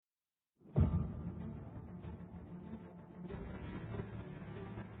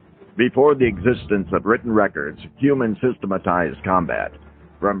Before the existence of written records, humans systematized combat.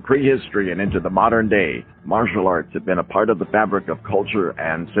 From prehistory and into the modern day, martial arts have been a part of the fabric of culture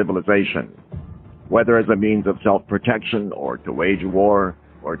and civilization. Whether as a means of self-protection, or to wage war,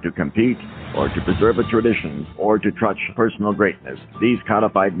 or to compete, or to preserve a tradition, or to touch personal greatness, these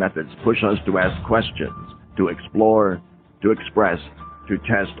codified methods push us to ask questions, to explore, to express, to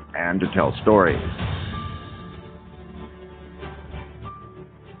test, and to tell stories.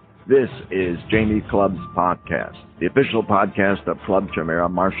 This is Jamie Club's podcast, the official podcast of Club Chimera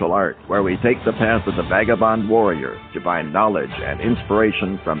Martial Arts, where we take the path of the vagabond warrior to find knowledge and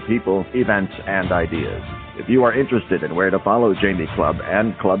inspiration from people, events, and ideas. If you are interested in where to follow Jamie Club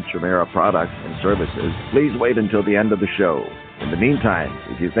and Club Chimera products and services, please wait until the end of the show. In the meantime,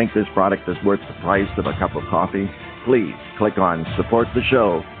 if you think this product is worth the price of a cup of coffee, please click on Support the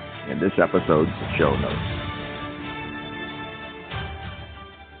Show in this episode's show notes.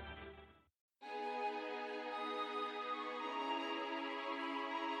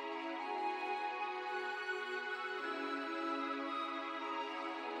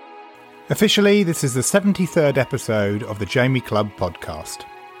 Officially, this is the 73rd episode of the Jamie Club podcast.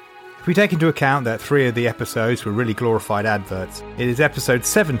 If we take into account that 3 of the episodes were really glorified adverts, it is episode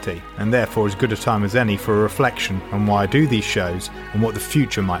 70, and therefore as good a time as any for a reflection on why I do these shows and what the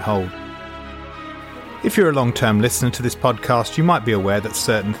future might hold. If you're a long-term listener to this podcast, you might be aware that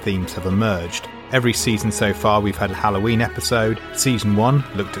certain themes have emerged. Every season so far we've had a Halloween episode. Season 1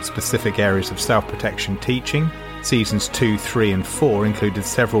 looked at specific areas of self-protection teaching. Seasons 2, 3 and 4 included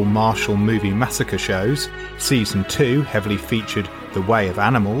several martial movie massacre shows. Season 2 heavily featured The Way of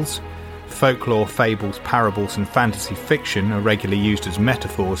Animals. Folklore, fables, parables and fantasy fiction are regularly used as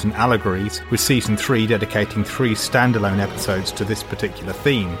metaphors and allegories, with Season 3 dedicating 3 standalone episodes to this particular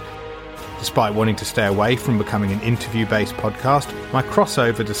theme. Despite wanting to stay away from becoming an interview-based podcast, my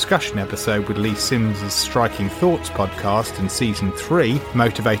crossover discussion episode with Lee Sims' Striking Thoughts podcast in Season 3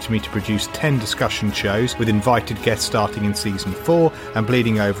 motivated me to produce 10 discussion shows with invited guests starting in Season 4 and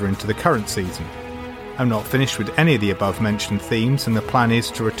bleeding over into the current season. I'm not finished with any of the above-mentioned themes, and the plan is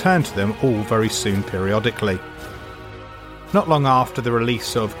to return to them all very soon periodically. Not long after the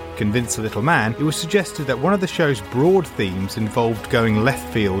release of Convince a Little Man, it was suggested that one of the show's broad themes involved going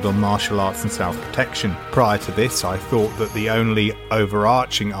left field on martial arts and self-protection. Prior to this, I thought that the only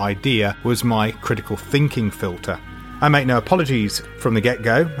overarching idea was my critical thinking filter. I make no apologies from the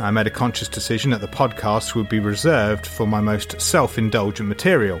get-go. I made a conscious decision that the podcast would be reserved for my most self-indulgent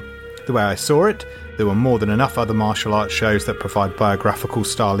material. The way I saw it, there were more than enough other martial arts shows that provide biographical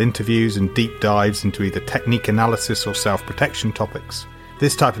style interviews and deep dives into either technique analysis or self-protection topics.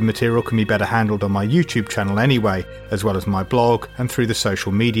 This type of material can be better handled on my YouTube channel anyway, as well as my blog and through the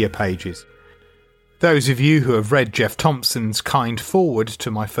social media pages. Those of you who have read Jeff Thompson's kind foreword to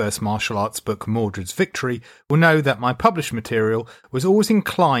my first martial arts book, Mordred's Victory, will know that my published material was always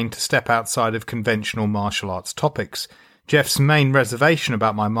inclined to step outside of conventional martial arts topics. Jeff's main reservation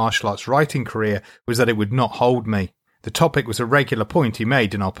about my martial arts writing career was that it would not hold me. The topic was a regular point he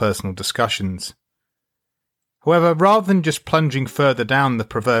made in our personal discussions. However, rather than just plunging further down the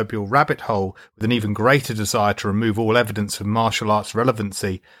proverbial rabbit hole with an even greater desire to remove all evidence of martial arts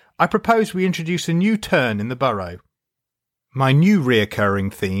relevancy, I propose we introduce a new turn in the burrow. My new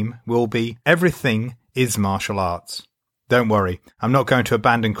reoccurring theme will be Everything is Martial Arts. Don't worry, I'm not going to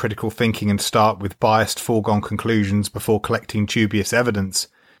abandon critical thinking and start with biased foregone conclusions before collecting dubious evidence.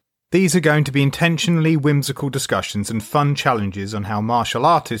 These are going to be intentionally whimsical discussions and fun challenges on how martial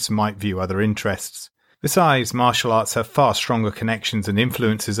artists might view other interests. Besides, martial arts have far stronger connections and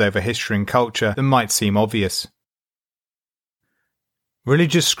influences over history and culture than might seem obvious.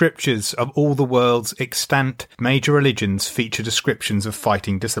 Religious scriptures of all the world's extant major religions feature descriptions of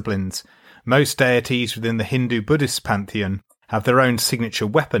fighting disciplines. Most deities within the Hindu-Buddhist pantheon have their own signature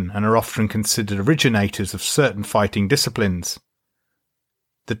weapon and are often considered originators of certain fighting disciplines.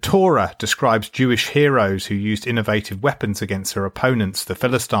 The Torah describes Jewish heroes who used innovative weapons against their opponents, the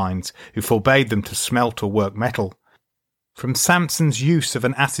Philistines, who forbade them to smelt or work metal. From Samson's use of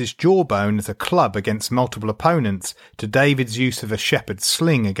an ass's jawbone as a club against multiple opponents to David's use of a shepherd's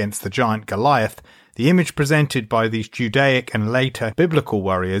sling against the giant Goliath, the image presented by these Judaic and later biblical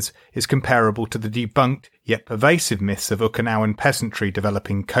warriors is comparable to the debunked yet pervasive myths of Okinawan peasantry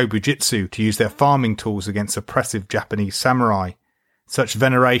developing kobujitsu to use their farming tools against oppressive Japanese samurai. Such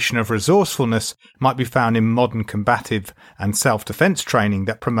veneration of resourcefulness might be found in modern combative and self-defense training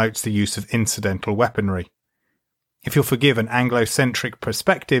that promotes the use of incidental weaponry. If you'll forgive an Anglo-centric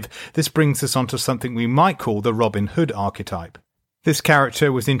perspective, this brings us onto something we might call the Robin Hood archetype. This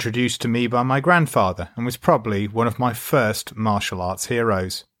character was introduced to me by my grandfather and was probably one of my first martial arts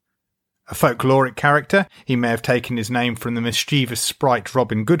heroes. A folkloric character, he may have taken his name from the mischievous sprite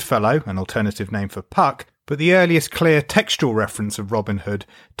Robin Goodfellow, an alternative name for Puck, but the earliest clear textual reference of Robin Hood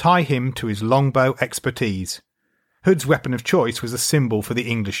tie him to his longbow expertise. Hood's weapon of choice was a symbol for the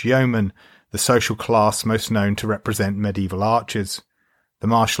English yeoman, the social class most known to represent medieval archers. The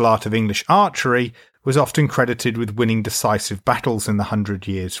martial art of English archery was often credited with winning decisive battles in the 100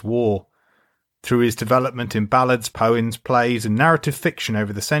 Years' War. Through his development in ballads, poems, plays and narrative fiction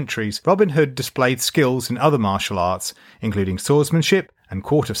over the centuries, Robin Hood displayed skills in other martial arts, including swordsmanship and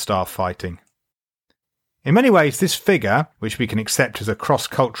quarterstaff fighting. In many ways, this figure, which we can accept as a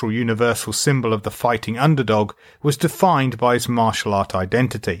cross-cultural universal symbol of the fighting underdog, was defined by his martial art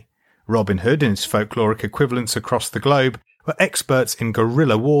identity. Robin Hood and his folkloric equivalents across the globe were experts in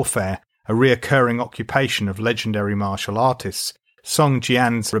guerrilla warfare, a reoccurring occupation of legendary martial artists. Song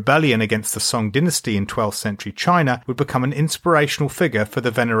Jian's rebellion against the Song dynasty in 12th century China would become an inspirational figure for the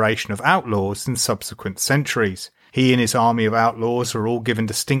veneration of outlaws in subsequent centuries. He and his army of outlaws are all given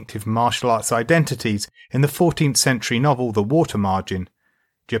distinctive martial arts identities in the 14th century novel The Water Margin.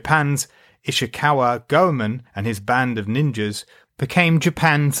 Japan's Ishikawa Goemon and his band of ninjas became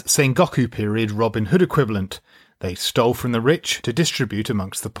Japan's Sengoku period Robin Hood equivalent. They stole from the rich to distribute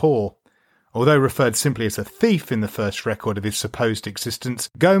amongst the poor. Although referred simply as a thief in the first record of his supposed existence,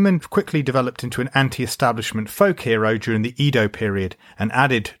 Goemon quickly developed into an anti-establishment folk hero during the Edo period and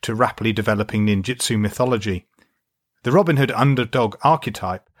added to rapidly developing ninjutsu mythology. The Robin Hood underdog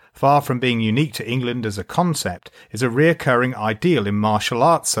archetype, far from being unique to England as a concept, is a recurring ideal in martial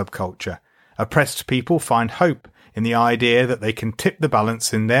arts subculture. Oppressed people find hope in the idea that they can tip the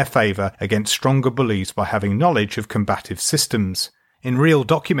balance in their favour against stronger bullies by having knowledge of combative systems. In real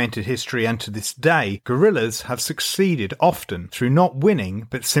documented history and to this day, guerrillas have succeeded often through not winning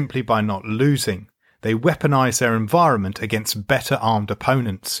but simply by not losing. They weaponise their environment against better armed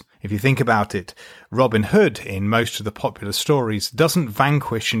opponents. If you think about it, Robin Hood, in most of the popular stories, doesn't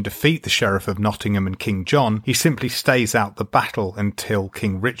vanquish and defeat the Sheriff of Nottingham and King John, he simply stays out the battle until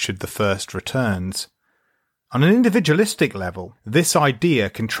King Richard I returns. On an individualistic level, this idea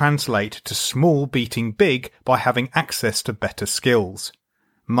can translate to small beating big by having access to better skills.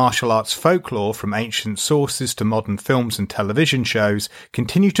 Martial arts folklore, from ancient sources to modern films and television shows,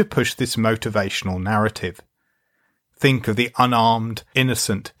 continue to push this motivational narrative. Think of the unarmed,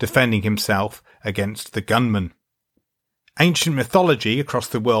 innocent defending himself against the gunman. Ancient mythology across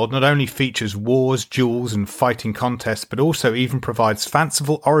the world not only features wars, duels and fighting contests, but also even provides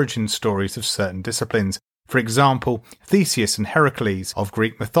fanciful origin stories of certain disciplines. For example, Theseus and Heracles of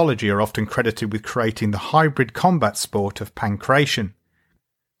Greek mythology are often credited with creating the hybrid combat sport of pankration.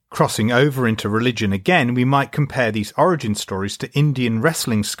 Crossing over into religion again, we might compare these origin stories to Indian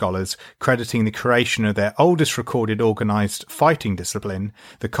wrestling scholars crediting the creation of their oldest recorded organised fighting discipline,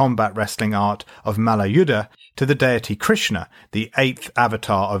 the combat wrestling art of Malayuddha, to the deity Krishna, the eighth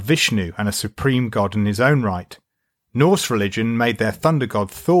avatar of Vishnu and a supreme god in his own right. Norse religion made their thunder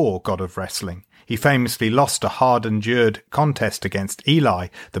god Thor god of wrestling. He famously lost a hard-endured contest against Eli,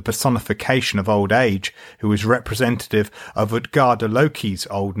 the personification of old age, who was representative of Utgarda Loki's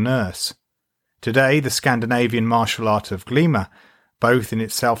old nurse. Today, the Scandinavian martial art of Glima, both in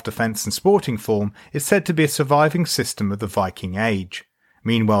its self-defense and sporting form, is said to be a surviving system of the Viking Age.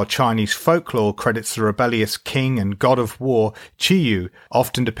 Meanwhile, Chinese folklore credits the rebellious king and god of war Qiyu,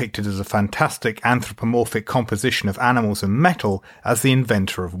 often depicted as a fantastic anthropomorphic composition of animals and metal, as the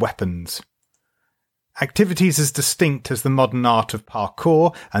inventor of weapons. Activities as distinct as the modern art of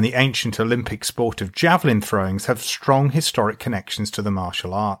parkour and the ancient Olympic sport of javelin throwing have strong historic connections to the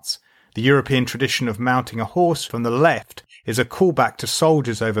martial arts. The European tradition of mounting a horse from the left is a callback to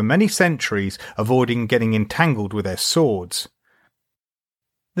soldiers over many centuries avoiding getting entangled with their swords.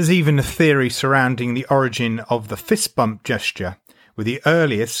 There's even a theory surrounding the origin of the fist bump gesture, with the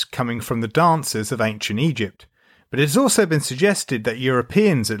earliest coming from the dancers of ancient Egypt. But it has also been suggested that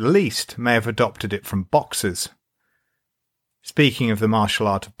Europeans at least may have adopted it from boxers. Speaking of the martial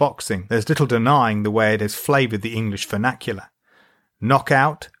art of boxing, there's little denying the way it has flavoured the English vernacular.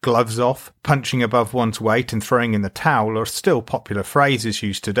 Knockout, gloves off, punching above one's weight and throwing in the towel are still popular phrases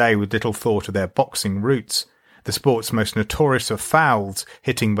used today with little thought of their boxing roots. The sport's most notorious of fouls,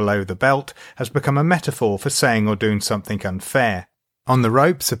 hitting below the belt, has become a metaphor for saying or doing something unfair. On the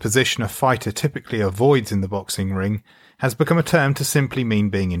ropes, a position a fighter typically avoids in the boxing ring, has become a term to simply mean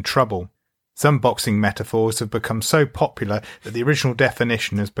being in trouble. Some boxing metaphors have become so popular that the original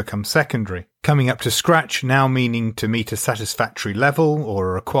definition has become secondary. Coming up to scratch, now meaning to meet a satisfactory level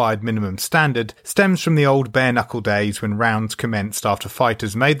or a required minimum standard, stems from the old bare-knuckle days when rounds commenced after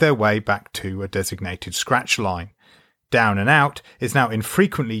fighters made their way back to a designated scratch line. Down and out is now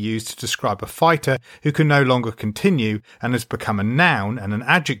infrequently used to describe a fighter who can no longer continue and has become a noun and an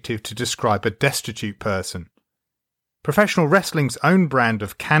adjective to describe a destitute person. Professional wrestling's own brand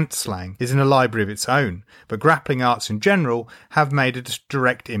of cant slang is in a library of its own, but grappling arts in general have made a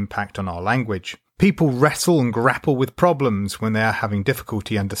direct impact on our language. People wrestle and grapple with problems when they are having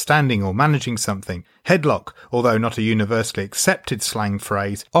difficulty understanding or managing something. Headlock, although not a universally accepted slang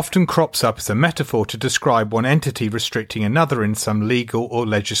phrase, often crops up as a metaphor to describe one entity restricting another in some legal or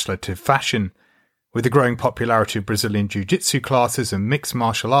legislative fashion. With the growing popularity of Brazilian jiu-jitsu classes and mixed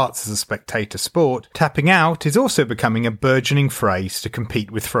martial arts as a spectator sport, tapping out is also becoming a burgeoning phrase to compete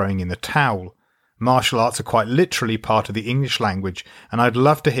with throwing in the towel. Martial arts are quite literally part of the English language, and I'd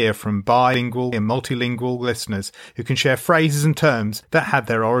love to hear from bilingual and multilingual listeners who can share phrases and terms that had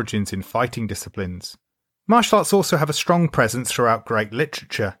their origins in fighting disciplines. Martial arts also have a strong presence throughout great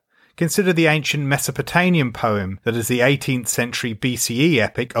literature. Consider the ancient Mesopotamian poem that is the 18th century BCE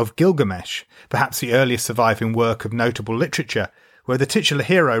epic of Gilgamesh, perhaps the earliest surviving work of notable literature, where the titular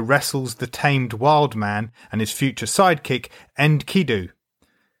hero wrestles the tamed wild man and his future sidekick Enkidu.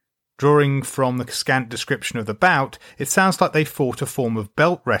 Drawing from the scant description of the bout, it sounds like they fought a form of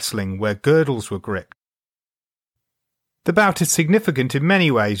belt wrestling where girdles were gripped. The bout is significant in many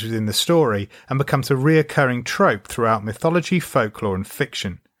ways within the story and becomes a reoccurring trope throughout mythology, folklore and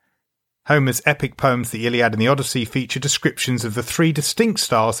fiction. Homer's epic poems The Iliad and the Odyssey feature descriptions of the three distinct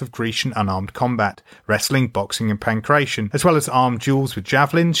styles of Grecian unarmed combat, wrestling, boxing and pancration, as well as armed duels with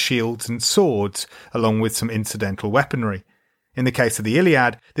javelins, shields and swords, along with some incidental weaponry. In the case of the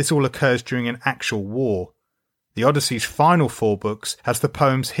Iliad, this all occurs during an actual war. The Odyssey's final 4 books has the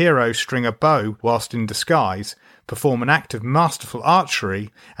poem's hero string a bow whilst in disguise, perform an act of masterful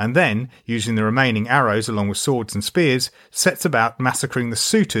archery, and then, using the remaining arrows along with swords and spears, sets about massacring the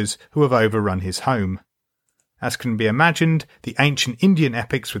suitors who have overrun his home. As can be imagined, the ancient Indian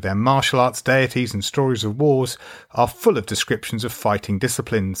epics with their martial arts deities and stories of wars are full of descriptions of fighting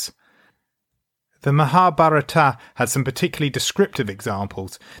disciplines. The Mahabharata has some particularly descriptive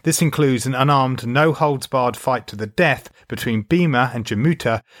examples. This includes an unarmed, no-holds-barred fight to the death between Bhima and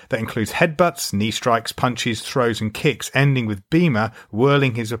Jamuta that includes headbutts, knee strikes, punches, throws and kicks, ending with Bhima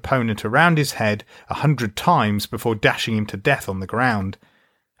whirling his opponent around his head 100 times before dashing him to death on the ground.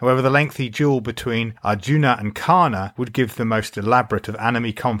 However, the lengthy duel between Arjuna and Karna would give the most elaborate of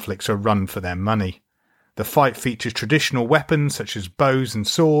enemy conflicts a run for their money. The fight features traditional weapons such as bows and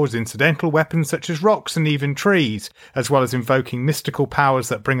swords, incidental weapons such as rocks and even trees, as well as invoking mystical powers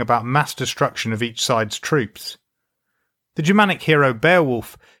that bring about mass destruction of each side's troops. The Germanic hero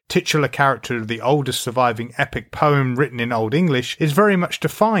Beowulf, titular character of the oldest surviving epic poem written in Old English, is very much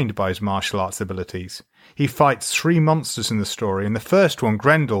defined by his martial arts abilities. He fights 3 monsters in the story, and the first one,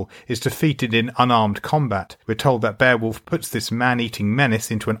 Grendel, is defeated in unarmed combat. We're told that Beowulf puts this man-eating menace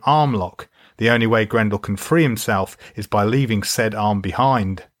into an arm lock. The only way Grendel can free himself is by leaving said arm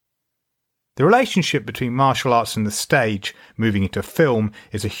behind. The relationship between martial arts and the stage, moving into film,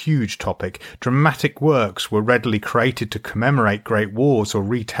 is a huge topic. Dramatic works were readily created to commemorate great wars or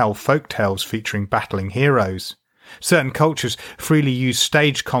retell folk tales featuring battling heroes. Certain cultures freely used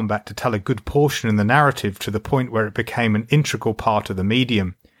stage combat to tell a good portion of the narrative to the point where it became an integral part of the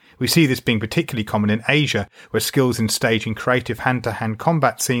medium. We see this being particularly common in Asia, where skills in staging creative hand-to-hand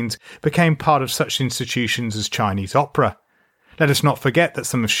combat scenes became part of such institutions as Chinese opera. Let us not forget that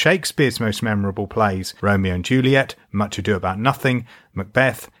some of Shakespeare's most memorable plays, Romeo and Juliet, Much Ado About Nothing,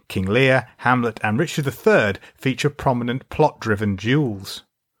 Macbeth, King Lear, Hamlet and Richard III, feature prominent plot-driven duels.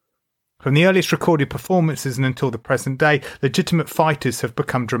 From the earliest recorded performances and until the present day, legitimate fighters have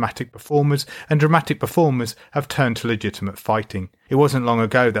become dramatic performers, and dramatic performers have turned to legitimate fighting. It wasn't long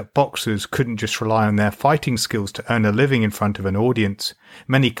ago that boxers couldn't just rely on their fighting skills to earn a living in front of an audience.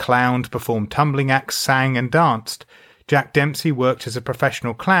 Many clowned, performed tumbling acts, sang and danced. Jack Dempsey worked as a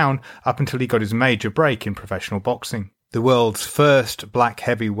professional clown up until he got his major break in professional boxing. The world's first black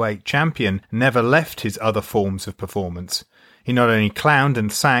heavyweight champion never left his other forms of performance. He not only clowned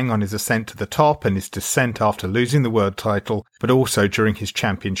and sang on his ascent to the top and his descent after losing the world title, but also during his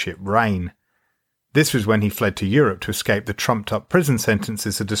championship reign. This was when he fled to Europe to escape the trumped-up prison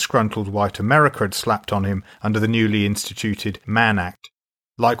sentences a disgruntled white America had slapped on him under the newly instituted Mann Act.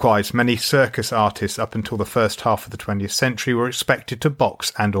 Likewise, many circus artists up until the first half of the 20th century were expected to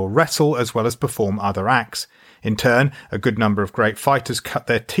box and or wrestle as well as perform other acts. In turn, a good number of great fighters cut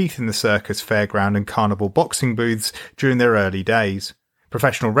their teeth in the circus, fairground and carnival boxing booths during their early days.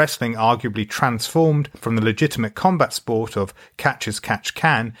 Professional wrestling arguably transformed from the legitimate combat sport of catch as catch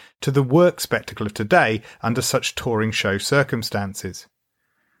can to the work spectacle of today under such touring show circumstances.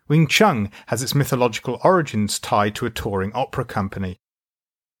 Wing Chun has its mythological origins tied to a touring opera company.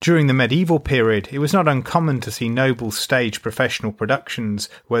 During the medieval period, it was not uncommon to see nobles stage professional productions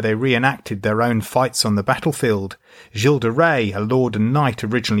where they reenacted their own fights on the battlefield. Gilles de Rais, a lord and knight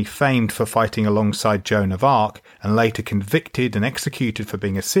originally famed for fighting alongside Joan of Arc, and later convicted and executed for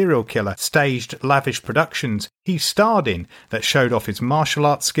being a serial killer, staged lavish productions he starred in that showed off his martial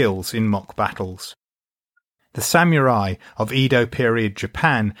arts skills in mock battles. The samurai of Edo period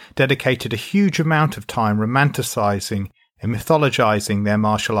Japan dedicated a huge amount of time romanticising and mythologizing their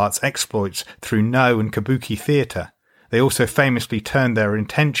martial arts exploits through No and Kabuki theatre. They also famously turned their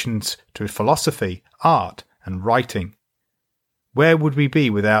intentions to philosophy, art, and writing. Where would we be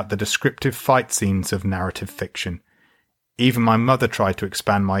without the descriptive fight scenes of narrative fiction? Even my mother tried to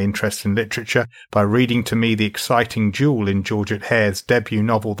expand my interest in literature by reading to me the exciting duel in Georgette Heye's debut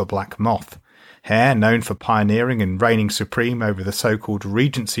novel The Black Moth. Hare, known for pioneering and reigning supreme over the so-called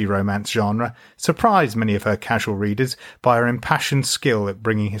Regency romance genre, surprised many of her casual readers by her impassioned skill at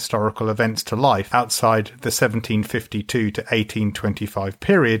bringing historical events to life outside the 1752 to 1825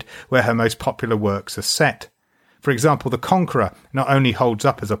 period where her most popular works are set. For example, The Conqueror not only holds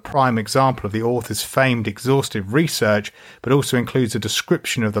up as a prime example of the author's famed exhaustive research, but also includes a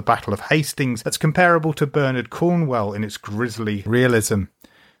description of the Battle of Hastings that's comparable to Bernard Cornwell in its grisly realism.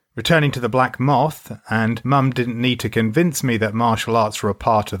 Returning to The Black Moth, and Mum didn't need to convince me that martial arts were a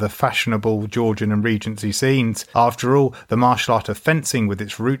part of the fashionable Georgian and Regency scenes. After all, the martial art of fencing, with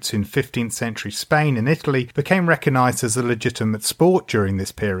its roots in 15th century Spain and Italy, became recognised as a legitimate sport during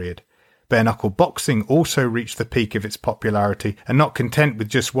this period. Bare-knuckle boxing also reached the peak of its popularity, and not content with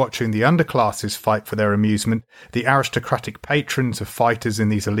just watching the underclasses fight for their amusement, the aristocratic patrons of fighters in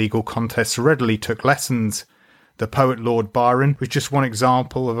these illegal contests readily took lessons. The poet Lord Byron was just one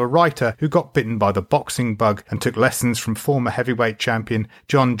example of a writer who got bitten by the boxing bug and took lessons from former heavyweight champion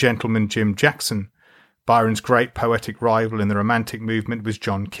John Gentleman Jim Jackson. Byron's great poetic rival in the Romantic movement was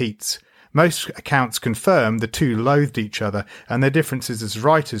John Keats. Most accounts confirm the two loathed each other, and their differences as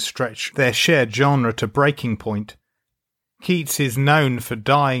writers stretched their shared genre to breaking point. Keats is known for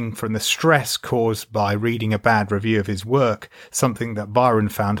dying from the stress caused by reading a bad review of his work, something that Byron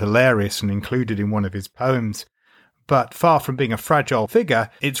found hilarious and included in one of his poems. But far from being a fragile figure,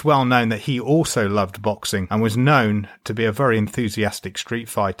 it's well known that he also loved boxing and was known to be a very enthusiastic street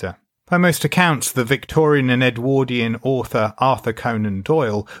fighter. By most accounts, the Victorian and Edwardian author Arthur Conan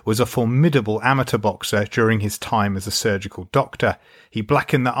Doyle was a formidable amateur boxer during his time as a surgical doctor. He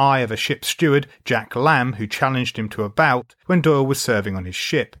blackened the eye of a ship's steward, Jack Lamb, who challenged him to a bout when Doyle was serving on his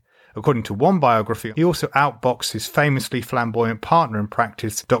ship. According to one biography, he also outboxed his famously flamboyant partner in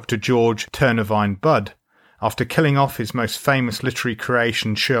practice, Dr. George Turnavine Budd. After killing off his most famous literary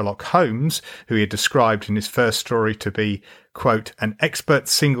creation, Sherlock Holmes, who he had described in his first story to be, quote, an expert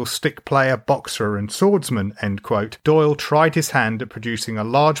single-stick player, boxer and swordsman, end quote, Doyle tried his hand at producing a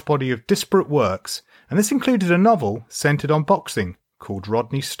large body of disparate works, and this included a novel centred on boxing called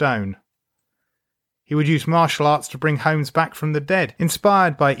Rodney Stone. He would use martial arts to bring Holmes back from the dead.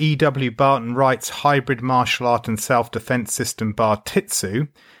 Inspired by E.W. Barton Wright's hybrid martial art and self-defense system Bar-Titsu,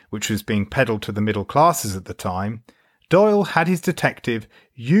 which was being peddled to the middle classes at the time, Doyle had his detective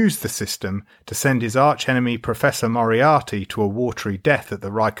use the system to send his archenemy Professor Moriarty to a watery death at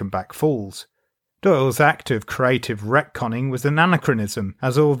the Reichenbach Falls. Doyle's act of creative retconning was an anachronism,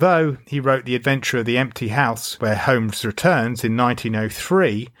 as although he wrote The Adventure of the Empty House, where Holmes returns in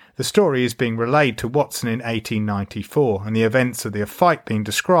 1903, the story is being relayed to Watson in 1894, and the events of the fight being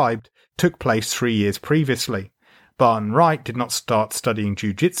described took place 3 years previously. Barton Wright did not start studying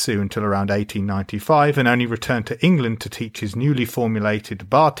jiu-jitsu until around 1895 and only returned to England to teach his newly formulated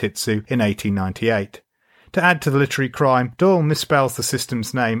Bar-Titsu in 1898. To add to the literary crime, Doyle misspells the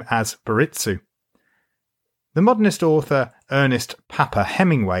system's name as Baritsu. The modernist author Ernest Papa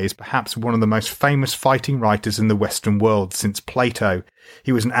Hemingway is perhaps one of the most famous fighting writers in the Western world since Plato.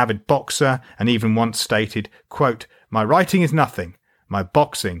 He was an avid boxer and even once stated, quote, my writing is nothing, my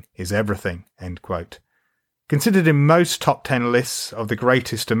boxing is everything, end quote. Considered in most top 10 lists of the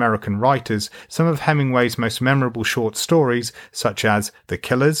greatest American writers, some of Hemingway's most memorable short stories, such as The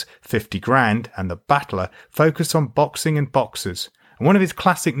Killers, 50 Grand, and The Battler, focus on boxing and boxers. And one of his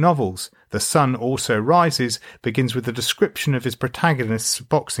classic novels, The Sun Also Rises, begins with a description of his protagonist's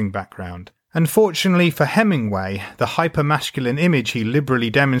boxing background. Unfortunately for Hemingway, the hyper-masculine image he liberally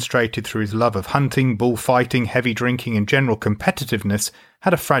demonstrated through his love of hunting, bullfighting, heavy drinking, and general competitiveness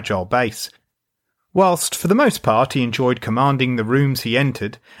had a fragile base. Whilst, for the most part, he enjoyed commanding the rooms he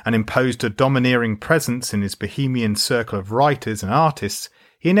entered and imposed a domineering presence in his bohemian circle of writers and artists,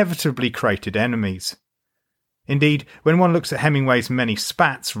 he inevitably created enemies. Indeed, when one looks at Hemingway's many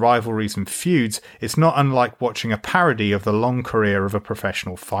spats, rivalries and feuds, it's not unlike watching a parody of the long career of a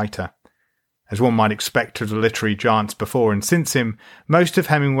professional fighter. As one might expect of the literary giants before and since him, most of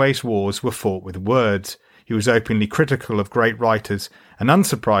Hemingway's wars were fought with words. He was openly critical of great writers, and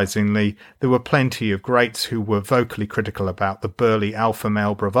unsurprisingly, there were plenty of greats who were vocally critical about the burly alpha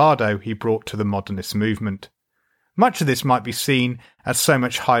male bravado he brought to the modernist movement. Much of this might be seen as so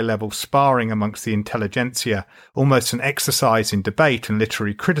much high-level sparring amongst the intelligentsia, almost an exercise in debate and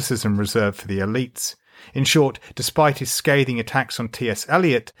literary criticism reserved for the elites. In short, despite his scathing attacks on T.S.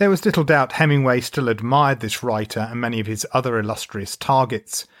 Eliot, there was little doubt Hemingway still admired this writer and many of his other illustrious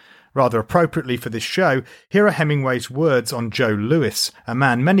targets. Rather appropriately for this show, here are Hemingway's words on Joe Louis, a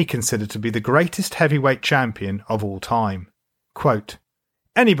man many consider to be the greatest heavyweight champion of all time. Quote,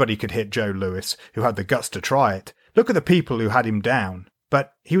 "Anybody could hit Joe Louis, who had the guts to try it. Look at the people who had him down.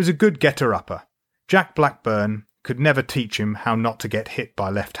 But he was a good getter-upper. Jack Blackburn could never teach him how not to get hit by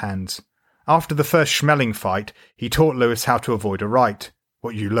left hands. After the first Schmeling fight, he taught Louis how to avoid a right,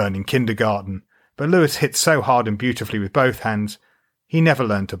 what you learn in kindergarten. But Louis hit so hard and beautifully with both hands, he never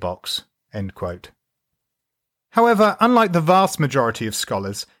learned to box." End quote. However, unlike the vast majority of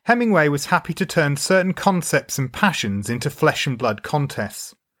scholars, Hemingway was happy to turn certain concepts and passions into flesh and blood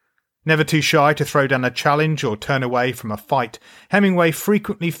contests. Never too shy to throw down a challenge or turn away from a fight, Hemingway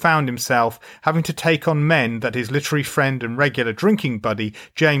frequently found himself having to take on men that his literary friend and regular drinking buddy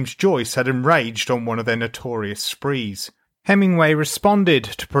James Joyce had enraged on one of their notorious sprees. Hemingway responded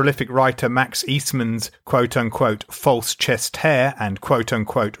to prolific writer Max Eastman's quote-unquote false chest hair and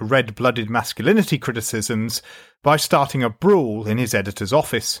quote-unquote red-blooded masculinity criticisms by starting a brawl in his editor's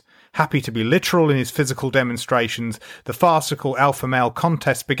office. Happy to be literal in his physical demonstrations, the farcical alpha male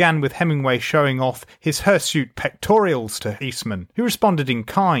contest began with Hemingway showing off his hirsute pectorials to Eastman, who responded in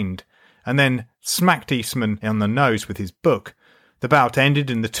kind, and then smacked Eastman on the nose with his book. The bout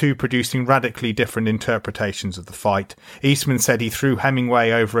ended in the two producing radically different interpretations of the fight. Eastman said he threw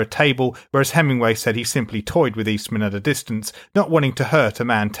Hemingway over a table, whereas Hemingway said he simply toyed with Eastman at a distance, not wanting to hurt a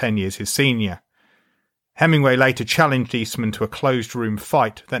man 10 years his senior. Hemingway later challenged Eastman to a closed-room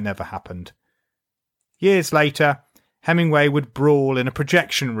fight that never happened. Years later, Hemingway would brawl in a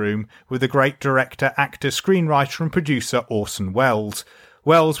projection room with the great director, actor, screenwriter and producer Orson Welles.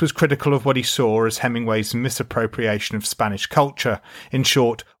 Welles was critical of what he saw as Hemingway's misappropriation of Spanish culture, in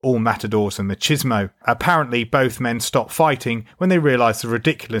short, all matadors and machismo. Apparently, both men stopped fighting when they realised the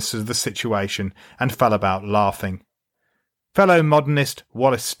ridiculousness of the situation and fell about laughing. Fellow modernist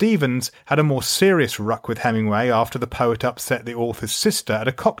Wallace Stevens had a more serious ruck with Hemingway after the poet upset the author's sister at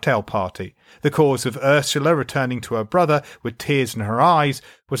a cocktail party. The cause of Ursula returning to her brother with tears in her eyes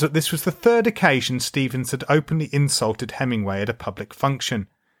was that this was the third occasion Stevens had openly insulted Hemingway at a public function.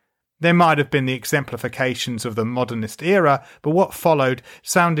 There might have been the exemplifications of the modernist era, but what followed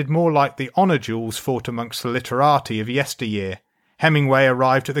sounded more like the honour duels fought amongst the literati of yesteryear. Hemingway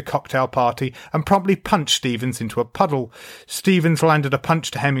arrived at the cocktail party and promptly punched Stevens into a puddle. Stevens landed a punch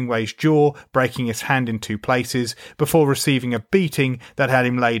to Hemingway's jaw, breaking his hand in 2 places, before receiving a beating that had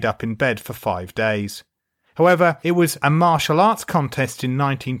him laid up in bed for 5 days. However, it was a martial arts contest in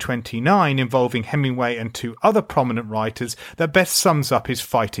 1929 involving Hemingway and 2 other prominent writers that best sums up his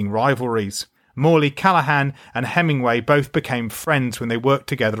fighting rivalries. Morley Callaghan and Hemingway both became friends when they worked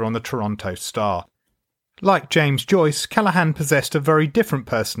together on the Toronto Star. Like James Joyce, Callaghan possessed a very different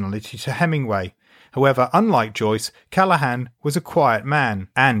personality to Hemingway. However, unlike Joyce, Callaghan was a quiet man,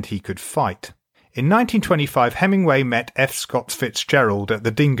 and he could fight. In 1925, Hemingway met F. Scott Fitzgerald at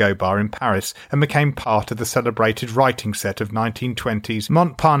the Dingo Bar in Paris and became part of the celebrated writing set of 1920s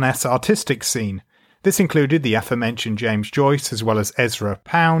Montparnasse artistic scene. This included the aforementioned James Joyce as well as Ezra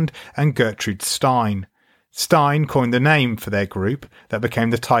Pound and Gertrude Stein. Stein coined the name for their group that became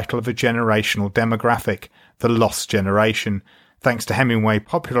the title of a generational demographic, the Lost Generation, thanks to Hemingway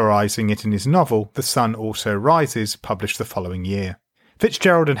popularising it in his novel The Sun Also Rises, published the following year.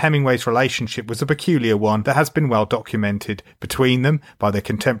 Fitzgerald and Hemingway's relationship was a peculiar one that has been well documented between them by their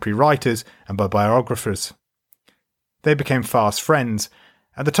contemporary writers and by biographers. They became fast friends.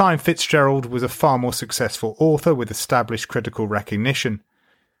 At the time, Fitzgerald was a far more successful author with established critical recognition.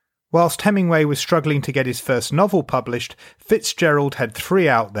 Whilst Hemingway was struggling to get his first novel published, Fitzgerald had 3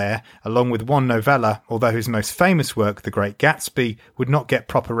 out there, along with 1 novella, although his most famous work, The Great Gatsby, would not get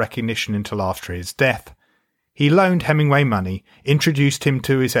proper recognition until after his death. He loaned Hemingway money, introduced him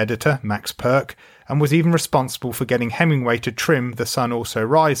to his editor, Max Perk, and was even responsible for getting Hemingway to trim The Sun Also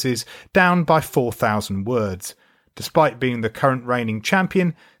Rises down by 4,000 words. Despite being the current reigning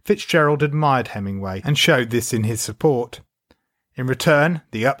champion, Fitzgerald admired Hemingway and showed this in his support. In return,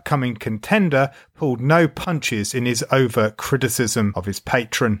 the upcoming contender pulled no punches in his overt criticism of his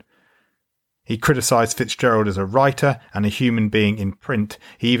patron. He criticised Fitzgerald as a writer and a human being in print.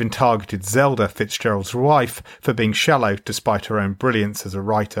 He even targeted Zelda, Fitzgerald's wife, for being shallow despite her own brilliance as a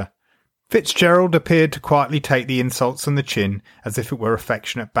writer. Fitzgerald appeared to quietly take the insults on the chin as if it were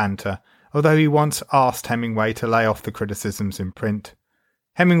affectionate banter, although he once asked Hemingway to lay off the criticisms in print.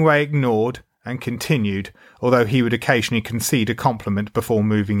 Hemingway ignored and continued, although he would occasionally concede a compliment before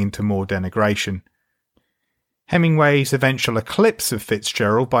moving into more denigration. Hemingway's eventual eclipse of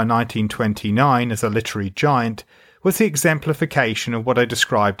Fitzgerald by 1929 as a literary giant was the exemplification of what I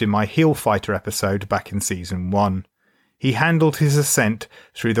described in my Heel Fighter episode back in Season 1. He handled his ascent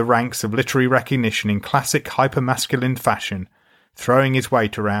through the ranks of literary recognition in classic hypermasculine fashion, throwing his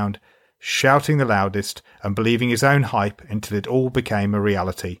weight around, shouting the loudest, and believing his own hype until it all became a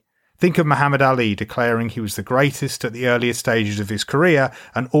reality. Think of Muhammad Ali declaring he was the greatest at the earliest stages of his career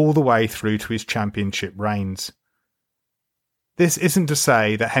and all the way through to his championship reigns. This isn't to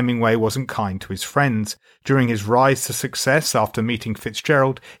say that Hemingway wasn't kind to his friends. During his rise to success after meeting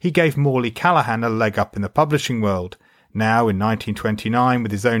Fitzgerald, he gave Morley Callaghan a leg up in the publishing world. Now, in 1929,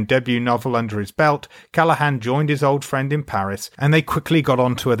 with his own debut novel under his belt, Callaghan joined his old friend in Paris, and they quickly got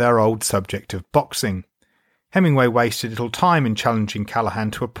onto their old subject of boxing. Hemingway wasted little time in challenging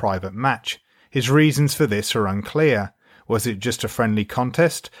Callaghan to a private match. His reasons for this are unclear. Was it just a friendly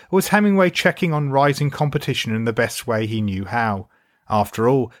contest, or was Hemingway checking on rising competition in the best way he knew how? After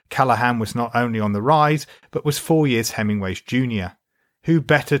all, Callaghan was not only on the rise, but was 4 years Hemingway's junior. Who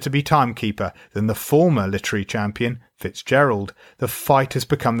better to be timekeeper than the former literary champion, Fitzgerald? The fight has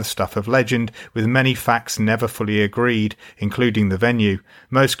become the stuff of legend, with many facts never fully agreed, including the venue.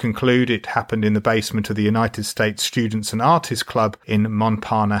 Most conclude it happened in the basement of the United States Students and Artists Club in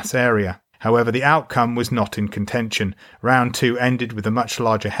Montparnasse area. However, the outcome was not in contention. Round 2 ended with a much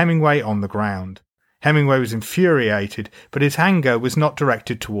larger Hemingway on the ground. Hemingway was infuriated, but his anger was not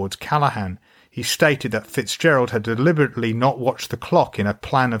directed towards Callaghan. He stated that Fitzgerald had deliberately not watched the clock in a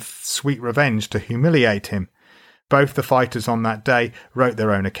plan of sweet revenge to humiliate him. Both the fighters on that day wrote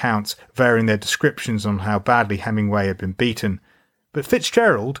their own accounts, varying their descriptions on how badly Hemingway had been beaten. But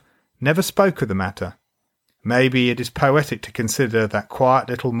Fitzgerald never spoke of the matter. Maybe it is poetic to consider that quiet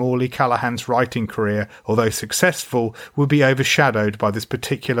little Morley Callaghan's writing career, although successful, would be overshadowed by this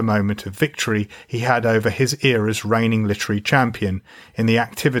particular moment of victory he had over his era's reigning literary champion, in the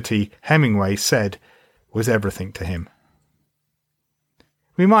activity Hemingway said was everything to him.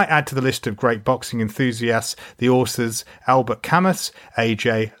 We might add to the list of great boxing enthusiasts the authors Albert Camus,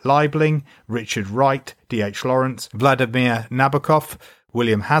 A.J. Liebling, Richard Wright, D.H. Lawrence, Vladimir Nabokov,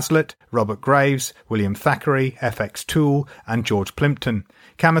 William Hazlitt, Robert Graves, William Thackeray, F.X. Toole, and George Plimpton.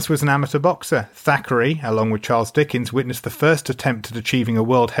 Camus was an amateur boxer. Thackeray, along with Charles Dickens, witnessed the first attempt at achieving a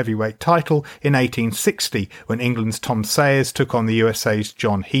world heavyweight title in 1860 when England's Tom Sayers took on the USA's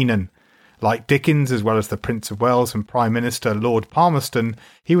John Heenan. Like Dickens, as well as the Prince of Wales and Prime Minister Lord Palmerston,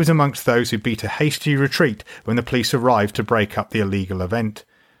 he was amongst those who beat a hasty retreat when the police arrived to break up the illegal event.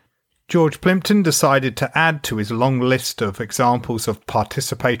 George Plimpton decided to add to his long list of examples of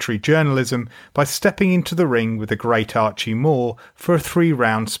participatory journalism by stepping into the ring with the great Archie Moore for a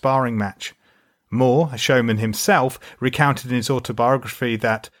 3-round sparring match. Moore, a showman himself, recounted in his autobiography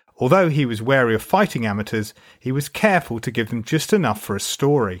that, although he was wary of fighting amateurs, he was careful to give them just enough for a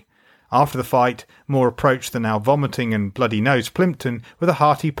story. After the fight, Moore approached the now vomiting and bloody-nosed Plimpton with a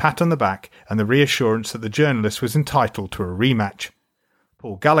hearty pat on the back and the reassurance that the journalist was entitled to a rematch.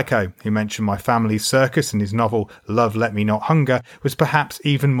 Paul Gallico, who mentioned My Family's Circus in his novel Love Let Me Not Hunger, was perhaps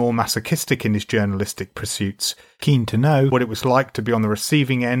even more masochistic in his journalistic pursuits. Keen to know what it was like to be on the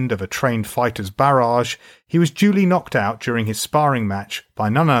receiving end of a trained fighter's barrage, he was duly knocked out during his sparring match by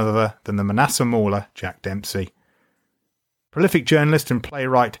none other than the Manasseh Mauler, Jack Dempsey. Prolific journalist and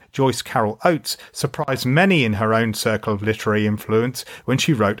playwright Joyce Carol Oates surprised many in her own circle of literary influence when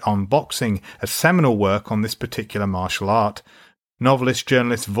she wrote On Boxing, a seminal work on this particular martial art. Novelist,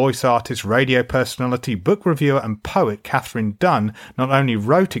 journalist, voice artist, radio personality, book reviewer and poet Catherine Dunn not only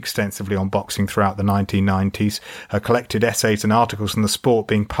wrote extensively on boxing throughout the 1990s, her collected essays and articles on the sport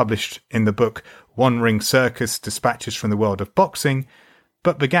being published in the book One Ring Circus, Dispatches from the World of Boxing,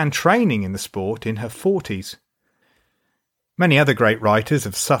 but began training in the sport in her 40s. Many other great writers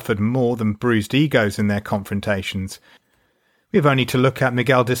have suffered more than bruised egos in their confrontations. We have only to look at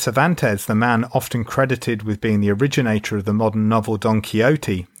Miguel de Cervantes, the man often credited with being the originator of the modern novel Don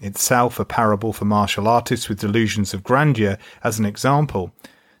Quixote, itself a parable for martial artists with delusions of grandeur, as an example.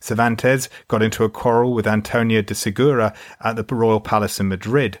 Cervantes got into a quarrel with Antonio de Segura at the Royal Palace in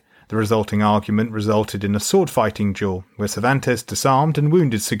Madrid. The resulting argument resulted in a sword-fighting duel, where Cervantes disarmed and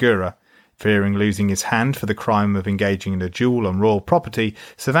wounded Segura. Fearing losing his hand for the crime of engaging in a duel on royal property,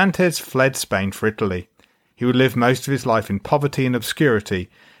 Cervantes fled Spain for Italy. He would live most of his life in poverty and obscurity,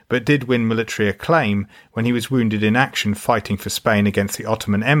 but did win military acclaim when he was wounded in action fighting for Spain against the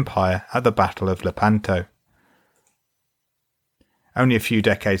Ottoman Empire at the Battle of Lepanto. Only a few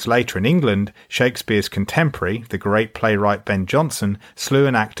decades later in England, Shakespeare's contemporary, the great playwright Ben Jonson, slew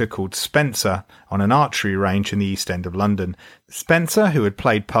an actor called Spencer on an archery range in the East End of London. Spencer, who had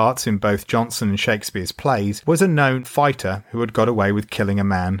played parts in both Jonson and Shakespeare's plays, was a known fighter who had got away with killing a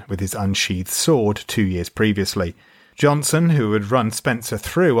man with his unsheathed sword 2 years previously. Jonson, who had run Spencer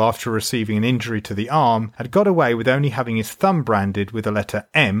through after receiving an injury to the arm, had got away with only having his thumb branded with the letter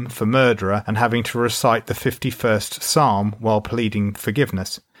M for murderer and having to recite the 51st Psalm while pleading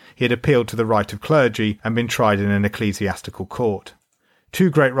forgiveness. He had appealed to the right of clergy and been tried in an ecclesiastical court.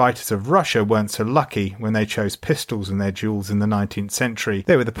 Two great writers of Russia weren't so lucky when they chose pistols in their duels in the 19th century.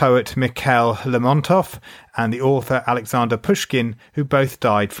 They were the poet Mikhail Lermontov and the author Alexander Pushkin, who both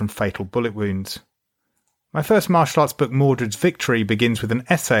died from fatal bullet wounds. My first martial arts book, Mordred's Victory, begins with an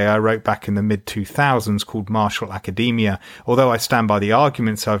essay I wrote back in the mid-2000s called Martial Academia. Although I stand by the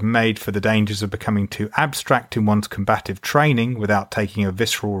arguments I've made for the dangers of becoming too abstract in one's combative training without taking a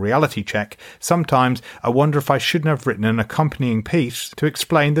visceral reality check, sometimes I wonder if I shouldn't have written an accompanying piece to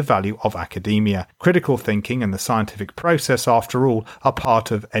explain the value of academia. Critical thinking and the scientific process, after all, are part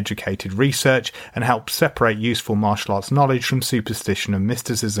of educated research and help separate useful martial arts knowledge from superstition and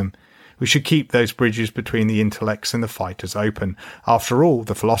mysticism. We should keep those bridges between the intellects and the fighters open. After all,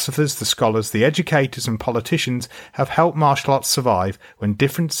 the philosophers, the scholars, the educators and politicians have helped martial arts survive when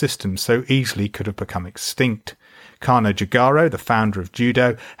different systems so easily could have become extinct. Kano Jigaro, the founder of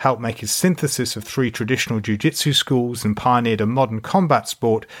judo, helped make his synthesis of 3 traditional jiu-jitsu schools and pioneered a modern combat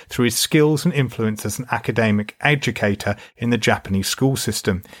sport through his skills and influence as an academic educator in the Japanese school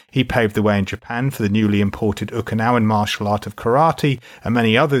system. He paved the way in Japan for the newly imported Okinawan martial art of karate and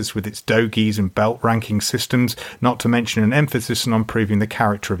many others with its dogis and belt ranking systems, not to mention an emphasis on improving the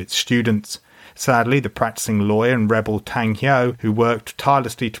character of its students. Sadly, the practicing lawyer and rebel Tang Hyo, who worked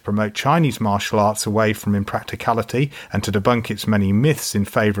tirelessly to promote Chinese martial arts away from impracticality and to debunk its many myths in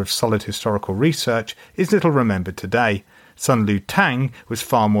favour of solid historical research, is little remembered today. Sun Lu Tang was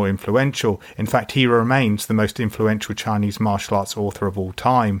far more influential. In fact, he remains the most influential Chinese martial arts author of all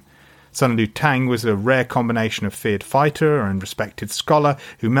time. Sun Lu Tang was a rare combination of feared fighter and respected scholar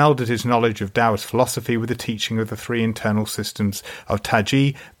who melded his knowledge of Taoist philosophy with the teaching of the 3 internal systems of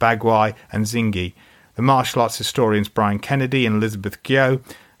Taiji, Bagwai and Xingyi. The martial arts historians Brian Kennedy and Elizabeth Gyo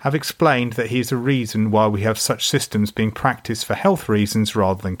have explained that he is a reason why we have such systems being practiced for health reasons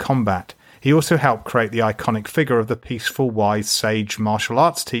rather than combat. He also helped create the iconic figure of the peaceful, wise, sage martial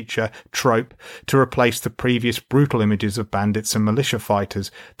arts teacher trope to replace the previous brutal images of bandits and militia fighters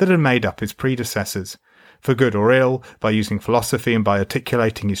that had made up his predecessors. For good or ill, by using philosophy and by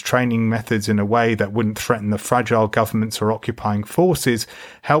articulating his training methods in a way that wouldn't threaten the fragile governments or occupying forces,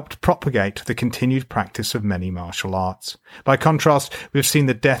 helped propagate the continued practice of many martial arts. By contrast, we have seen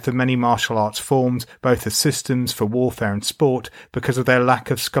the death of many martial arts forms, both as systems for warfare and sport, because of their lack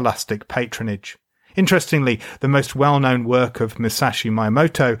of scholastic patronage. Interestingly, the most well-known work of Musashi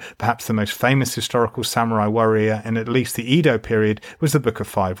Miyamoto, perhaps the most famous historical samurai warrior in at least the Edo period, was the Book of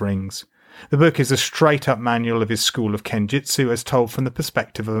Five Rings. The book is a straight-up manual of his school of Kenjutsu as told from the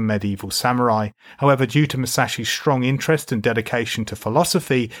perspective of a medieval samurai. However, due to Musashi's strong interest and dedication to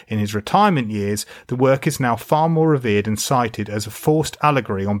philosophy in his retirement years, the work is now far more revered and cited as a forced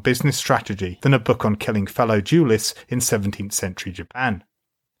allegory on business strategy than a book on killing fellow duelists in 17th century Japan.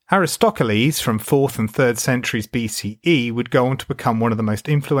 Aristocles, from 4th and 3rd centuries BCE, would go on to become one of the most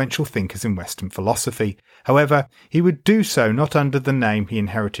influential thinkers in Western philosophy. However, he would do so not under the name he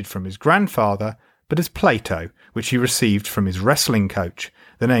inherited from his grandfather, but as Plato, which he received from his wrestling coach.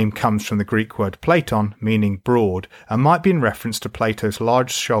 The name comes from the Greek word Platon, meaning broad, and might be in reference to Plato's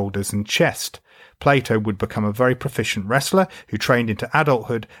large shoulders and chest. Plato would become a very proficient wrestler who trained into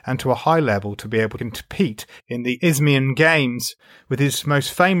adulthood and to a high level to be able to compete in the Isthmian Games. With his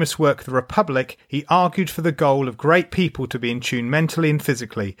most famous work, The Republic, he argued for the goal of great people to be in tune mentally and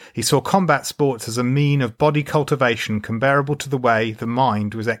physically. He saw combat sports as a mean of body cultivation comparable to the way the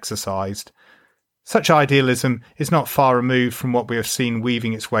mind was exercised. Such idealism is not far removed from what we have seen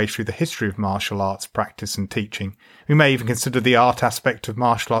weaving its way through the history of martial arts practice and teaching. We may even consider the art aspect of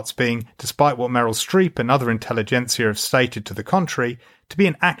martial arts being, despite what Meryl Streep and other intelligentsia have stated to the contrary, to be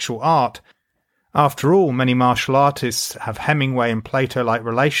an actual art. After all, many martial artists have Hemingway and Plato-like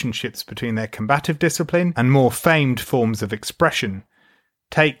relationships between their combative discipline and more famed forms of expression.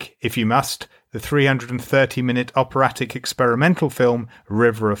 Take, if you must, the 330-minute operatic experimental film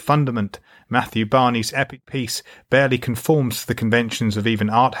River of Fundament. Matthew Barney's epic piece barely conforms to the conventions of even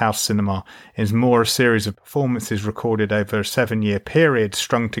art house cinema, and is more a series of performances recorded over a 7-year period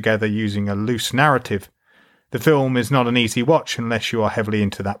strung together using a loose narrative. The film is not an easy watch unless you are heavily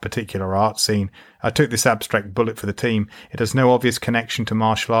into that particular art scene. I took this abstract bullet for the team. It has no obvious connection to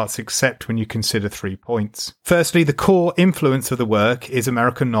martial arts except when you consider 3 points. Firstly, the core influence of the work is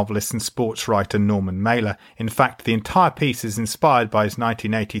American novelist and sports writer Norman Mailer. In fact, the entire piece is inspired by his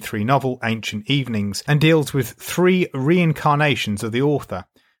 1983 novel Ancient Evenings and deals with 3 reincarnations of the author.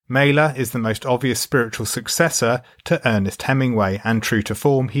 Mailer is the most obvious spiritual successor to Ernest Hemingway, and true to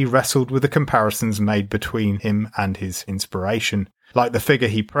form, he wrestled with the comparisons made between him and his inspiration. Like the figure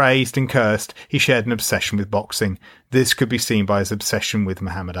he praised and cursed, he shared an obsession with boxing. This could be seen by his obsession with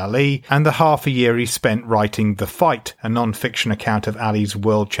Muhammad Ali, and the half a year he spent writing The Fight, a non-fiction account of Ali's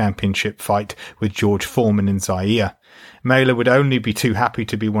World Championship fight with George Foreman in Zaire. Mailer would only be too happy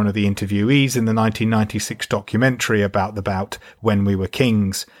to be one of the interviewees in the 1996 documentary about the bout When We Were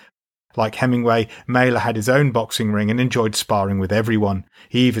Kings. Like Hemingway, Mailer had his own boxing ring and enjoyed sparring with everyone.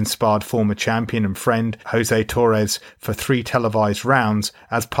 He even sparred former champion and friend Jose Torres for 3 televised rounds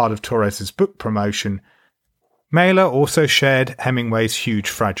as part of Torres's book promotion. Mailer also shared Hemingway's huge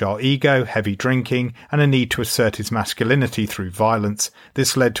fragile ego, heavy drinking, and a need to assert his masculinity through violence.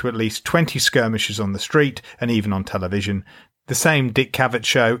 This led to at least 20 skirmishes on the street and even on television. The same Dick Cavett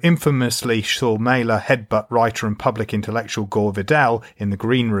show infamously saw Mailer headbutt writer and public intellectual Gore Vidal in the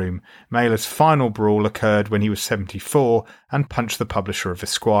green room. Mailer's final brawl occurred when he was 74 and punched the publisher of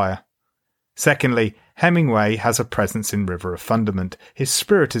Esquire. Secondly, Hemingway has a presence in River of Fundament. His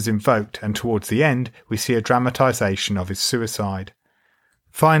spirit is invoked, and towards the end we see a dramatisation of his suicide.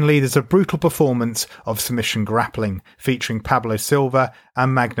 Finally, there's a brutal performance of submission grappling featuring Pablo Silva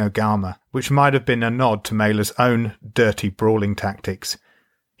and Magno Gama, which might have been a nod to Mailer's own dirty brawling tactics.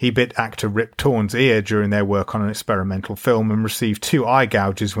 He bit actor Rip Torn's ear during their work on an experimental film and received 2 eye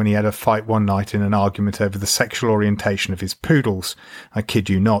gouges when he had a fight one night in an argument over the sexual orientation of his poodles. I kid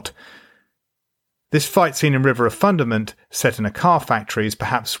you not. This fight scene in River of Fundament, set in a car factory, is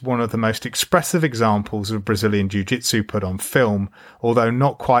perhaps one of the most expressive examples of Brazilian Jiu-Jitsu put on film, although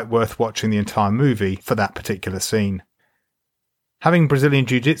not quite worth watching the entire movie for that particular scene. Having Brazilian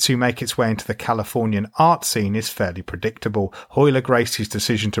Jiu-Jitsu make its way into the Californian art scene is fairly predictable. Royler Gracie's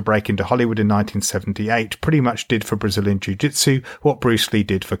decision to break into Hollywood in 1978 pretty much did for Brazilian Jiu-Jitsu what Bruce Lee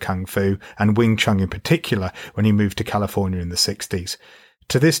did for Kung Fu, and Wing Chun in particular, when he moved to California in the 60s.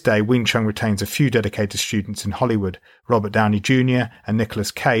 To this day, Wing Chun retains a few dedicated students in Hollywood. Robert Downey Jr. and Nicolas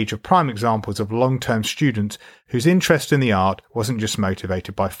Cage are prime examples of long-term students whose interest in the art wasn't just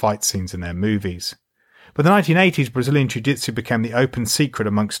motivated by fight scenes in their movies. By the 1980s, Brazilian Jiu-Jitsu became the open secret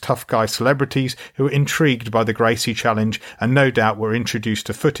amongst tough guy celebrities who were intrigued by the Gracie Challenge and no doubt were introduced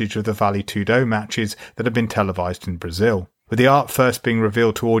to footage of the Vale Tudo matches that had been televised in Brazil. With the art first being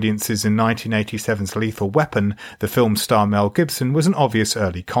revealed to audiences in 1987's Lethal Weapon, the film star Mel Gibson was an obvious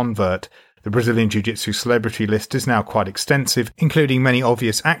early convert. The Brazilian Jiu-Jitsu celebrity list is now quite extensive, including many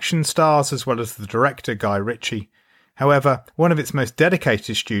obvious action stars as well as the director Guy Ritchie. However, one of its most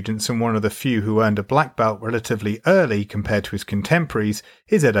dedicated students and one of the few who earned a black belt relatively early compared to his contemporaries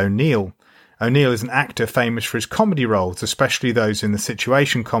is Ed O'Neill. O'Neill is an actor famous for his comedy roles, especially those in the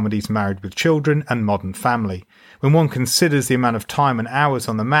situation comedies Married with Children and Modern Family. When one considers the amount of time and hours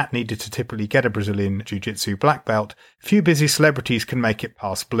on the mat needed to typically get a Brazilian Jiu-Jitsu black belt, few busy celebrities can make it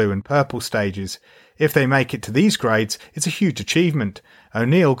past blue and purple stages. If they make it to these grades, it's a huge achievement.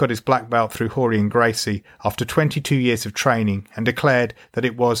 O'Neill got his black belt through Royler Gracie after 22 years of training and declared that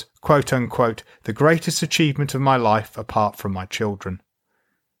it was, quote-unquote, the greatest achievement of my life apart from my children.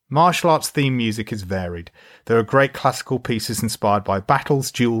 Martial arts theme music is varied. There are great classical pieces inspired by battles,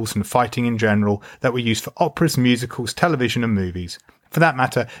 duels and fighting in general that were used for operas, musicals, television and movies. For that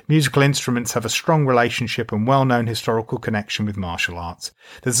matter, musical instruments have a strong relationship and well-known historical connection with martial arts.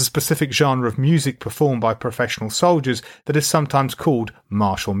 There's a specific genre of music performed by professional soldiers that is sometimes called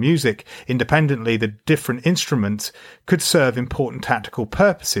martial music. Independently, the different instruments could serve important tactical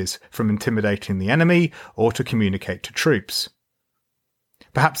purposes, from intimidating the enemy or to communicate to troops.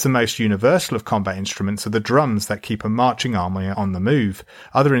 Perhaps the most universal of combat instruments are the drums that keep a marching army on the move.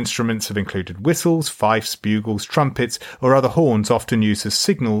 Other instruments have included whistles, fifes, bugles, trumpets, or other horns often used as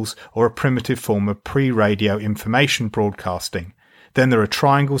signals or a primitive form of pre-radio information broadcasting. Then there are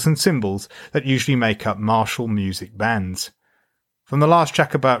triangles and cymbals that usually make up martial music bands. From the last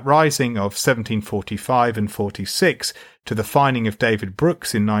Jacobite Rising of 1745 and 46 to the fining of David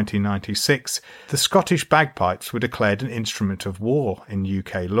Brooks in 1996, the Scottish bagpipes were declared an instrument of war in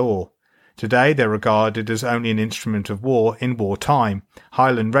UK law. Today they're regarded as only an instrument of war in wartime.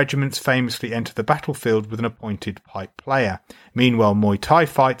 Highland regiments famously enter the battlefield with an appointed pipe player. Meanwhile, Muay Thai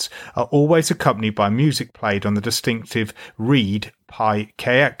fights are always accompanied by music played on the distinctive reed Pai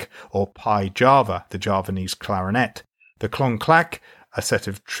Keak or Pai Java, the Javanese clarinet. The Klong Klak, a set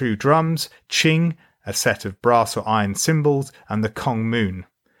of true drums, Ching, a set of brass or iron cymbals, and the Kong Moon.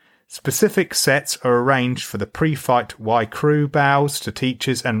 Specific sets are arranged for the pre-fight Wai Kru bows to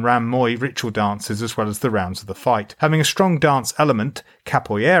teachers and Ram Moi ritual dances as well as the rounds of the fight. Having a strong dance element,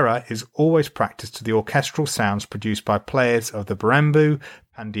 capoeira is always practiced to the orchestral sounds produced by players of the Barembu,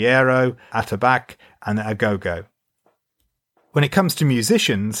 Pandeiro, Atabaque and the Agogo. When it comes to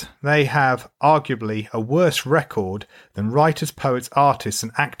musicians, they have arguably a worse record than writers, poets, artists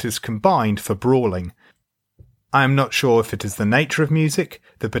and actors combined for brawling. I am not sure if it is the nature of music,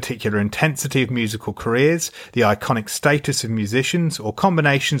 the particular intensity of musical careers, the iconic status of musicians, or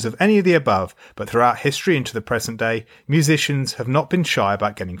combinations of any of the above, but throughout history into the present day, musicians have not been shy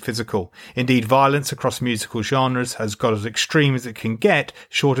about getting physical. Indeed, violence across musical genres has got as extreme as it can get,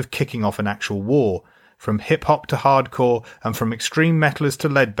 short of kicking off an actual war. From hip-hop to hardcore, and from extreme metalers to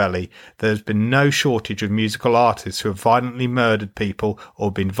Leadbelly, there has been no shortage of musical artists who have violently murdered people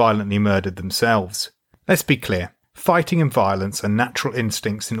or been violently murdered themselves. Let's be clear, fighting and violence are natural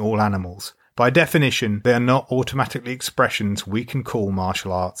instincts in all animals. By definition, they are not automatically expressions we can call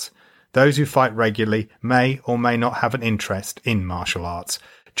martial arts. Those who fight regularly may or may not have an interest in martial arts.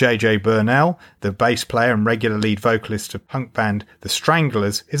 J.J. Burnell, the bass player and regular lead vocalist of punk band The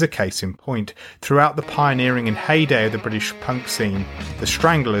Stranglers, is a case in point. Throughout the pioneering and heyday of the British punk scene, The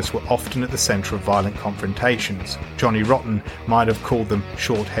Stranglers were often at the centre of violent confrontations. Johnny Rotten might have called them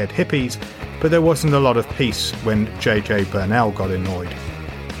short-haired hippies, but there wasn't a lot of peace when J.J. Burnell got annoyed.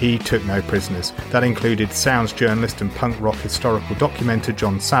 He took no prisoners. That included sounds journalist and punk rock historical documenter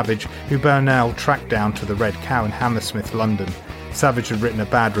John Savage, who Burnell tracked down to the Red Cow in Hammersmith, London. Savage had written a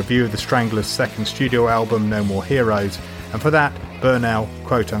bad review of the Stranglers' second studio album, No More Heroes, and for that, Burnell,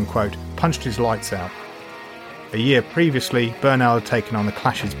 quote-unquote, punched his lights out. A year previously, Burnell had taken on the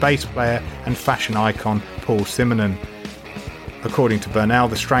Clash's bass player and fashion icon Paul Simonon. According to Burnell,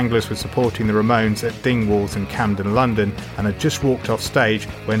 the Stranglers were supporting the Ramones at Dingwalls in Camden, London, and had just walked off stage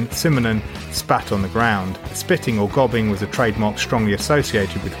when Simonon spat on the ground. Spitting or gobbing was a trademark strongly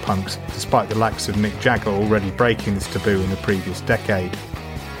associated with punks, despite the likes of Mick Jagger already breaking this taboo in the previous decade.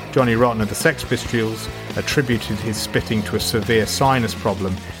 Johnny Rotten of the Sex Pistols attributed his spitting to a severe sinus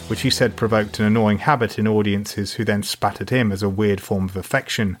problem, which he said provoked an annoying habit in audiences who then spat at him as a weird form of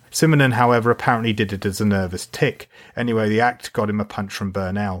affection. Simonon, however, apparently did it as a nervous tic. Anyway, the act got him a punch from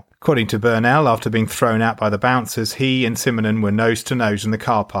Burnell. According to Burnell, after being thrown out by the bouncers, he and Simonon were nose to nose in the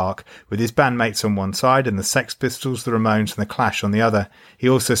car park, with his bandmates on one side and the Sex Pistols, the Ramones and the Clash on the other. He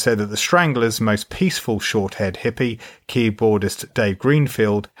also said that the Stranglers' most peaceful short-haired hippie, keyboardist Dave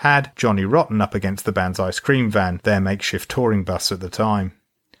Greenfield, had Johnny Rotten up against the band's ice cream van, their makeshift touring bus at the time.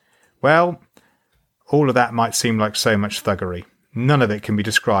 Well, all of that might seem like so much thuggery. None of it can be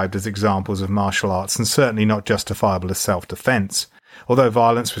described as examples of martial arts, and certainly not justifiable as self-defence. Although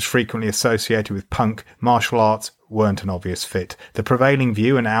violence was frequently associated with punk, martial arts weren't an obvious fit. The prevailing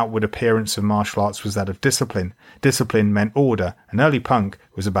view and outward appearance of martial arts was that of discipline. Discipline meant order, and early punk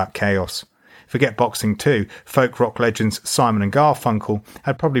was about chaos. Forget boxing too. Folk rock legends Simon and Garfunkel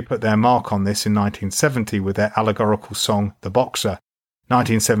had probably put their mark on this in 1970 with their allegorical song The Boxer.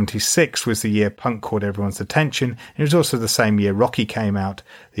 1976 was the year punk caught everyone's attention, and it was also the same year Rocky came out.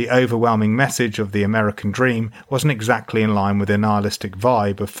 The overwhelming message of the American dream wasn't exactly in line with the nihilistic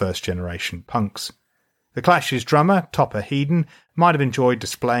vibe of first-generation punks. The Clash's drummer, Topper Headon, might have enjoyed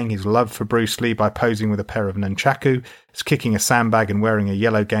displaying his love for Bruce Lee by posing with a pair of nunchaku, kicking a sandbag and wearing a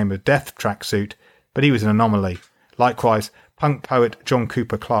Yellow Game of Death tracksuit, but he was an anomaly. Likewise, punk poet John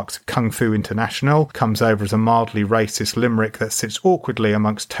Cooper Clarke's Kung Fu International comes over as a mildly racist limerick that sits awkwardly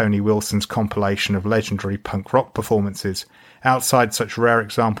amongst Tony Wilson's compilation of legendary punk rock performances. Outside such rare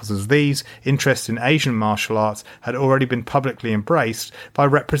examples as these, interest in Asian martial arts had already been publicly embraced by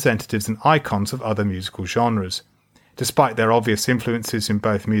representatives and icons of other musical genres. Despite their obvious influences in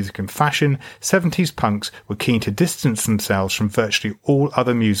both music and fashion, 70s punks were keen to distance themselves from virtually all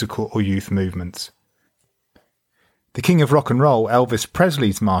other musical or youth movements. The king of rock and roll, Elvis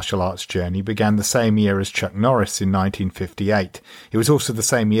Presley's martial arts journey began the same year as Chuck Norris in 1958. It was also the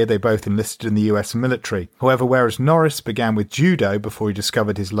same year they both enlisted in the US military. However, whereas Norris began with judo before he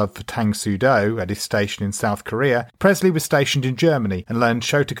discovered his love for Tang Soo Do at his station in South Korea, Presley was stationed in Germany and learned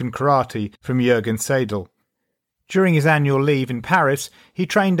Shotokan karate from Jürgen Seidel. During his annual leave in Paris, he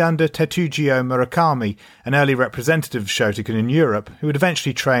trained under Tetsuji Murakami, an early representative of Shotokan in Europe, who would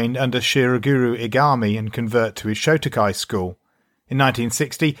eventually train under Shiroguru Igami and convert to his Shotokai school. In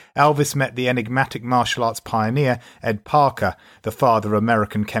 1960, Elvis met the enigmatic martial arts pioneer Ed Parker, the father of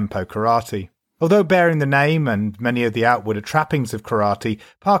American Kempo karate. Although bearing the name and many of the outward trappings of karate,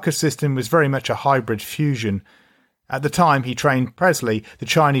 Parker's system was very much a hybrid fusion. At the time he trained Presley, the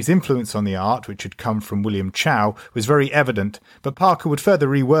Chinese influence on the art, which had come from William Chow, was very evident, but Parker would further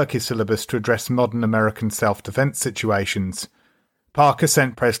rework his syllabus to address modern American self-defense situations. Parker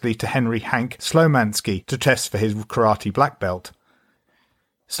sent Presley to Henry Hank Slomansky to test for his karate black belt.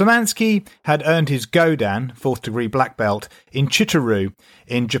 Slomansky had earned his Godan, 4th degree black belt, in Chitaru,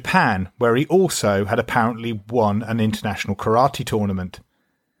 in Japan, where he also had apparently won an international karate tournament.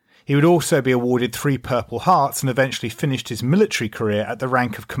 He would also be awarded 3 Purple Hearts and eventually finished his military career at the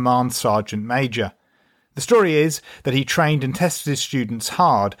rank of Command Sergeant Major. The story is that he trained and tested his students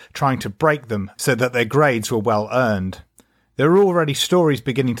hard, trying to break them so that their grades were well earned. There were already stories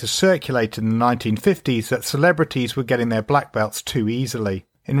beginning to circulate in the 1950s that celebrities were getting their black belts too easily.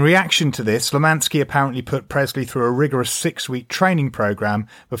 In reaction to this, Slomansky apparently put Presley through a rigorous 6-week training program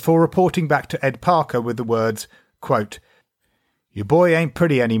before reporting back to Ed Parker with the words, quote, "Your boy ain't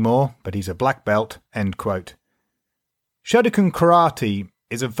pretty anymore, but he's a black belt," end quote. Shotokan karate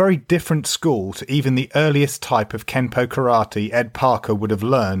is a very different school to even the earliest type of Kenpo karate Ed Parker would have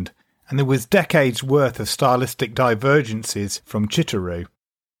learned, and there was decades worth of stylistic divergences from Chitaru.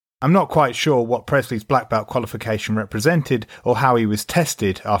 I'm not quite sure what Presley's black belt qualification represented or how he was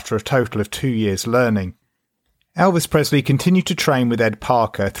tested after a total of 2 years learning. Elvis Presley continued to train with Ed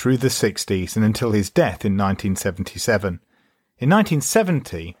Parker through the 60s and until his death in 1977. In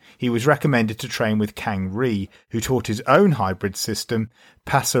 1970, he was recommended to train with Kang Rhee, who taught his own hybrid system,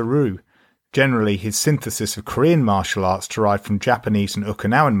 Pasaru, generally his synthesis of Korean martial arts derived from Japanese and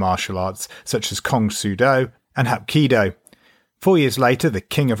Okinawan martial arts such as Kong Soo Do and Hapkido. 4 years later, the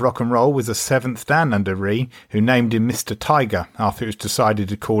king of rock and roll was a 7th Dan under Rhee, who named him Mr. Tiger after it was decided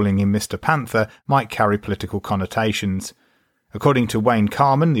that calling him Mr. Panther might carry political connotations. According to Wayne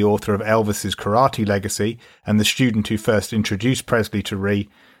Carman, the author of Elvis's Karate Legacy and the student who first introduced Presley to Rhee,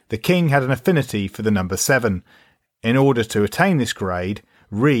 the king had an affinity for the number 7. In order to attain this grade,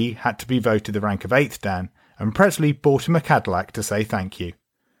 Rhee had to be voted the rank of 8th Dan, and Presley bought him a Cadillac to say thank you.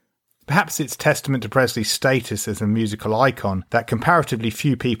 Perhaps it's testament to Presley's status as a musical icon that comparatively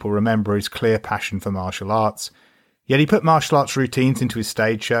few people remember his clear passion for martial arts. Yet he put martial arts routines into his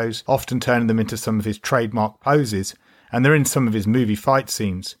stage shows, often turning them into some of his trademark poses, and they're in some of his movie fight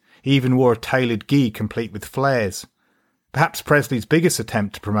scenes. He even wore a tailored gi complete with flares. Perhaps Presley's biggest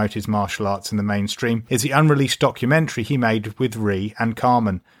attempt to promote his martial arts in the mainstream is the unreleased documentary he made with Rhee and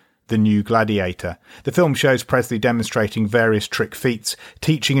Carman, The New Gladiator. The film shows Presley demonstrating various trick feats,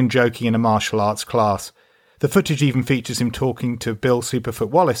 teaching and joking in a martial arts class. The footage even features him talking to Bill Superfoot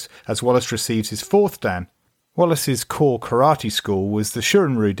Wallace as Wallace receives his 4th Dan. Wallace's core karate school was the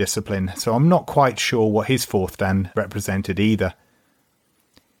Shorin-ryu discipline, so I'm not quite sure what his 4th Dan represented either.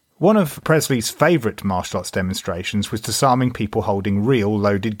 One of Presley's favourite martial arts demonstrations was disarming people holding real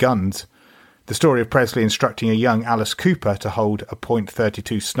loaded guns. The story of Presley instructing a young Alice Cooper to hold a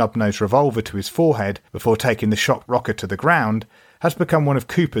 .32 snub-nosed revolver to his forehead before taking the shock rocket to the ground has become one of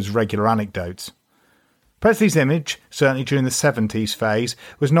Cooper's regular anecdotes. Presley's image, certainly during the 70s phase,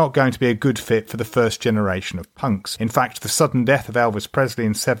 was not going to be a good fit for the first generation of punks. In fact, the sudden death of Elvis Presley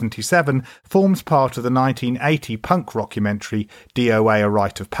in 1977 forms part of the 1980 punk rockumentary DOA A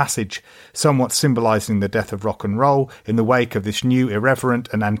Rite of Passage, somewhat symbolising the death of rock and roll in the wake of this new irreverent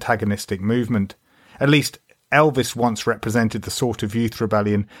and antagonistic movement. At least, Elvis once represented the sort of youth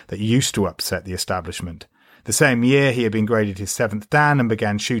rebellion that used to upset the establishment. The same year he had been graded his 7th Dan and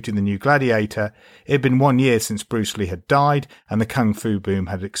began shooting The New Gladiator. It had been 1 year since Bruce Lee had died and the kung fu boom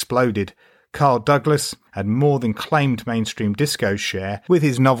had exploded. Carl Douglas had more than claimed mainstream disco's share with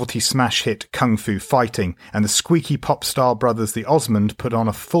his novelty smash hit Kung Fu Fighting, and the squeaky pop star brothers the Osmond put on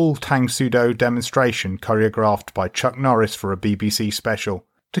a full Tang Soo Do demonstration choreographed by Chuck Norris for a BBC special.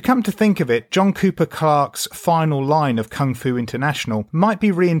 To come to think of it, John Cooper Clarke's final line of Kung Fu International might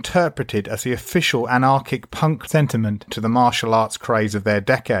be reinterpreted as the official anarchic punk sentiment to the martial arts craze of their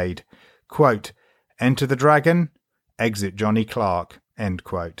decade. Quote, "Enter the dragon, exit Johnny Clarke," end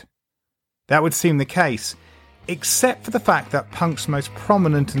quote. That would seem the case. except for the fact that punk's most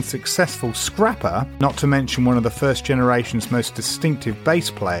prominent and successful scrapper, not to mention one of the first generation's most distinctive bass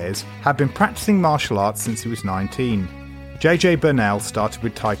players, had been practicing martial arts since he was 19. JJ Burnell started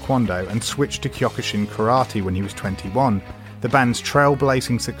with Taekwondo and switched to Kyokushin Karate when he was 21. The band's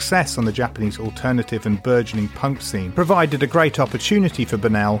trailblazing success on the Japanese alternative and burgeoning punk scene provided a great opportunity for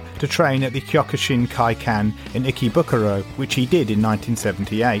Burnell to train at the Kyokushin Kaikan in Ikebukuro, which he did in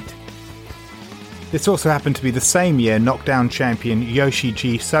 1978. This also happened to be the same year knockdown champion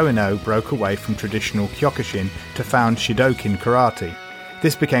Yoshiji Soeno broke away from traditional Kyokushin to found Shidokin Karate.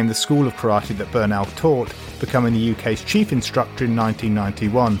 This became the school of karate that Burnell taught, becoming the UK's chief instructor in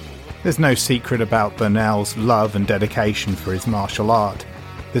 1991. There's no secret about Burnell's love and dedication for his martial art.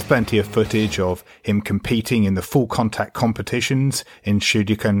 There's plenty of footage of him competing in the full contact competitions in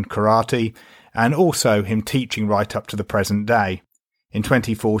Shidokan Karate, and also him teaching right up to the present day. In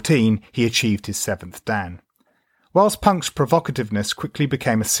 2014, he achieved his 7th Dan. Whilst punk's provocativeness quickly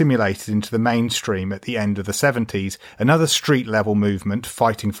became assimilated into the mainstream at the end of the 70s, another street-level movement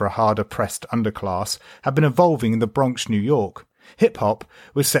fighting for a harder-pressed underclass had been evolving in the Bronx, New York. Hip-hop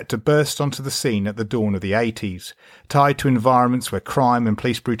was set to burst onto the scene at the dawn of the 80s. Tied to environments where crime and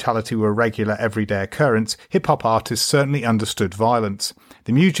police brutality were a regular everyday occurrence, hip-hop artists certainly understood violence.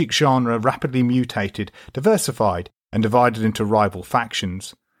 The music genre rapidly mutated, diversified, and divided into rival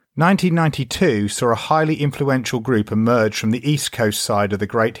factions. 1992 saw a highly influential group emerge from the East Coast side of the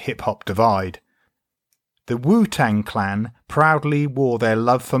great hip-hop divide. The Wu-Tang Clan proudly wore their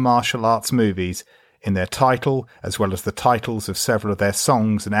love for martial arts movies in their title, as well as the titles of several of their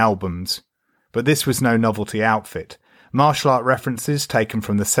songs and albums. But this was no novelty outfit. Martial art references taken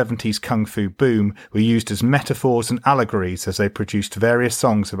from the 70s kung fu boom were used as metaphors and allegories as they produced various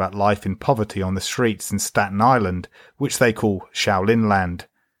songs about life in poverty on the streets in Staten Island, which they call Shaolin Land.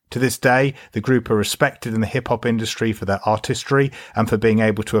 To this day, the group are respected in the hip-hop industry for their artistry and for being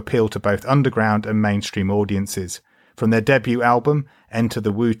able to appeal to both underground and mainstream audiences. From their debut album, Enter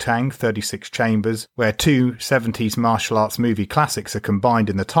the Wu-Tang 36 Chambers, where two 70s martial arts movie classics are combined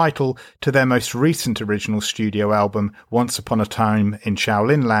in the title, to their most recent original studio album, Once Upon a Time in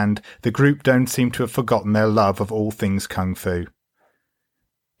Shaolin Land, the group don't seem to have forgotten their love of all things kung fu.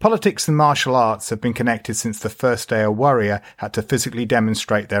 Politics and martial arts have been connected since the first day a warrior had to physically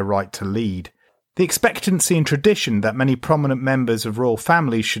demonstrate their right to lead. The expectancy and tradition that many prominent members of royal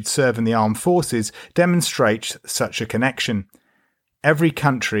families should serve in the armed forces demonstrates such a connection. Every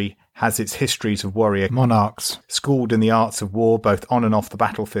country has its histories of warrior monarchs, schooled in the arts of war both on and off the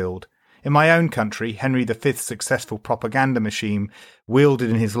battlefield. In my own country, Henry V's successful propaganda machine, wielded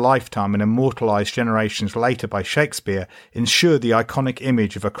in his lifetime and immortalised generations later by Shakespeare, ensured the iconic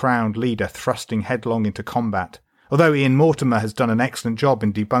image of a crowned leader thrusting headlong into combat. Although Ian Mortimer has done an excellent job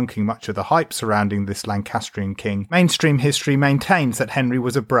in debunking much of the hype surrounding this Lancastrian king, mainstream history maintains that Henry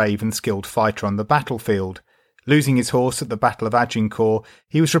was a brave and skilled fighter on the battlefield. Losing his horse at the Battle of Agincourt,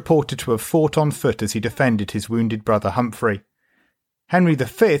 he was reported to have fought on foot as he defended his wounded brother Humphrey. Henry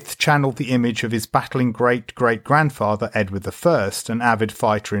V channeled the image of his battling great-great-grandfather Edward I, an avid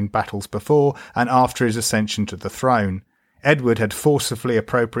fighter in battles before and after his ascension to the throne. Edward had forcibly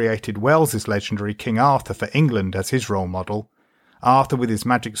appropriated Wales's legendary King Arthur for England as his role model. Arthur, with his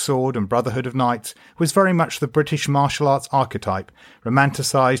magic sword and brotherhood of knights, was very much the British martial arts archetype,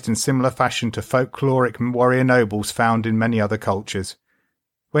 romanticised in similar fashion to folkloric warrior nobles found in many other cultures.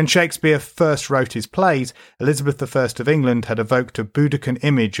 When Shakespeare first wrote his plays, Elizabeth I of England had evoked a Boudican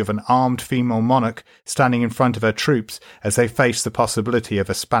image of an armed female monarch standing in front of her troops as they faced the possibility of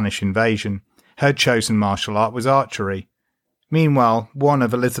a Spanish invasion. Her chosen martial art was archery. Meanwhile, one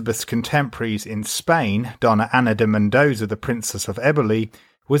of Elizabeth's contemporaries in Spain, Donna Ana de Mendoza, the Princess of Eboli,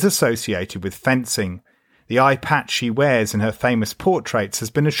 was associated with fencing. The eye patch she wears in her famous portraits has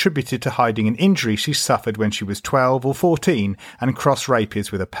been attributed to hiding an injury she suffered when she was 12 or 14 and crossed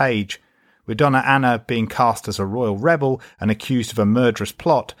rapiers with a page. With Donna Ana being cast as a royal rebel and accused of a murderous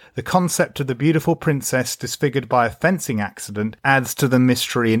plot, the concept of the beautiful princess disfigured by a fencing accident adds to the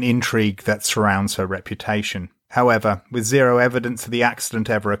mystery and intrigue that surrounds her reputation. However, with zero evidence of the accident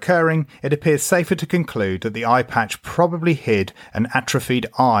ever occurring, it appears safer to conclude that the eye patch probably hid an atrophied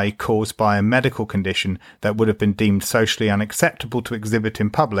eye caused by a medical condition that would have been deemed socially unacceptable to exhibit in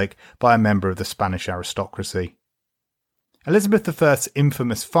public by a member of the Spanish aristocracy. Elizabeth I's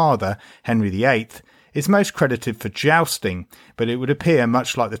infamous father, Henry VIII, is most credited for jousting, but it would appear,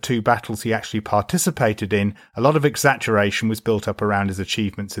 much like the two battles he actually participated in, a lot of exaggeration was built up around his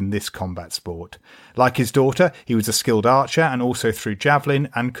achievements in this combat sport. Like his daughter, he was a skilled archer and also threw javelin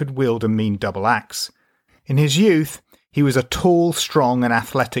and could wield a mean double axe. In his youth, He was a tall, strong and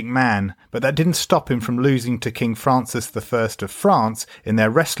athletic man, but that didn't stop him from losing to King Francis I of France in their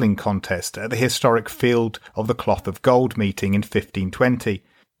wrestling contest at the historic Field of the Cloth of Gold meeting in 1520.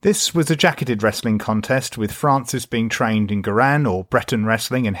 This was a jacketed wrestling contest, with Francis being trained in Garan or Breton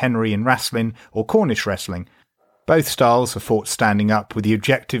wrestling and Henry in Wrestling or Cornish wrestling. Both styles are fought standing up, with the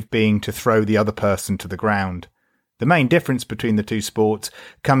objective being to throw the other person to the ground. The main difference between the two sports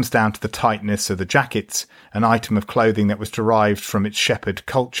comes down to the tightness of the jackets, an item of clothing that was derived from its shepherd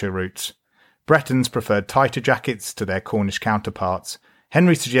culture roots. Bretons preferred tighter jackets to their Cornish counterparts.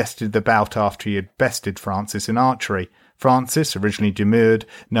 Henry suggested the bout after he had bested Francis in archery. Francis originally demurred,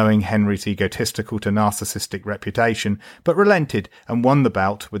 knowing Henry's egotistical to narcissistic reputation, but relented and won the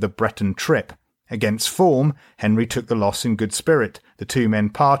bout with a Breton trip. Against form, Henry took the loss in good spirit. The two men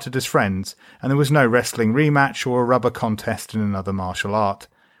parted as friends, and there was no wrestling rematch or a rubber contest in another martial art.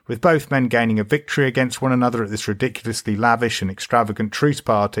 With both men gaining a victory against one another at this ridiculously lavish and extravagant truce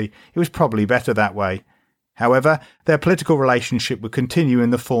party, it was probably better that way. However, their political relationship would continue in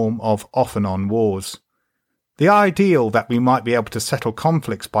the form of off-and-on wars. The ideal that we might be able to settle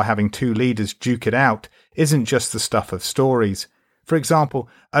conflicts by having two leaders duke it out isn't just the stuff of stories. For example,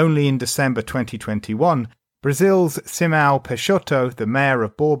 only in December 2021, Brazil's Simão Peixoto, the mayor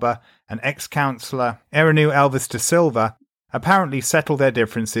of Borba, and ex-councillor Erinu Elvis da Silva apparently settled their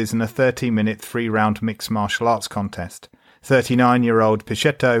differences in a 30-minute 3-round mixed martial arts contest. 39-year-old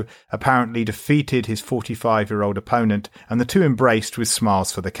Peixoto apparently defeated his 45-year-old opponent, and the two embraced with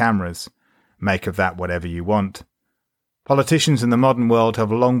smiles for the cameras. Make of that whatever you want. Politicians in the modern world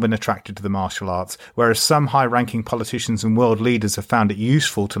have long been attracted to the martial arts, whereas some high-ranking politicians and world leaders have found it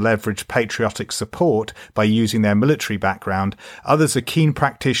useful to leverage patriotic support by using their military background. Others are keen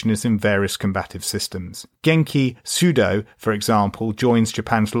practitioners in various combative systems. Genki Sudo, for example, joins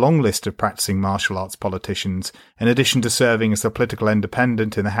Japan's long list of practicing martial arts politicians. In addition to serving as a political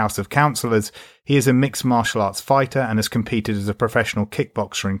independent in the House of Councillors, he is a mixed martial arts fighter and has competed as a professional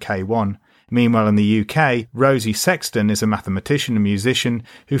kickboxer in K1. Meanwhile, in the UK, Rosie Sexton is a mathematician and musician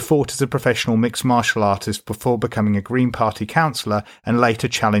who fought as a professional mixed martial artist before becoming a Green Party councillor and later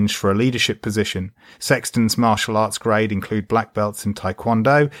challenged for a leadership position. Sexton's martial arts grade include black belts in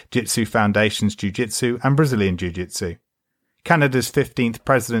Taekwondo, Jitsu Foundation's Jiu-Jitsu and Brazilian Jiu-Jitsu. Canada's 15th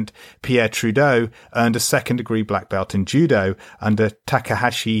President, Pierre Trudeau, earned a second-degree black belt in Judo under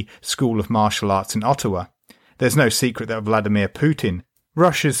Takahashi School of Martial Arts in Ottawa. There's no secret that Vladimir Putin,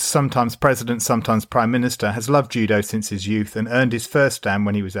 Russia's sometimes president, sometimes prime minister, has loved judo since his youth and earned his first dan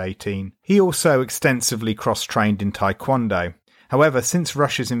when he was 18. He also extensively cross-trained in Taekwondo. However, since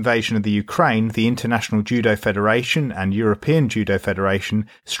Russia's invasion of the Ukraine, the International Judo Federation and European Judo Federation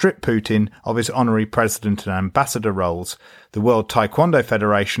stripped Putin of his honorary president and ambassador roles. The World Taekwondo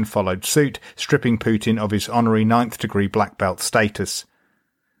Federation followed suit, stripping Putin of his honorary 9th degree black belt status.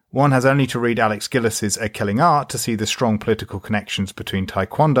 One has only to read Alex Gillis's A Killing Art to see the strong political connections between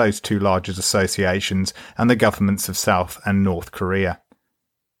Taekwondo's two largest associations and the governments of South and North Korea.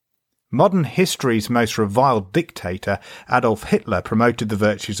 Modern history's most reviled dictator, Adolf Hitler, promoted the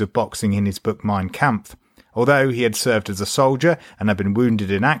virtues of boxing in his book Mein Kampf. Although he had served as a soldier and had been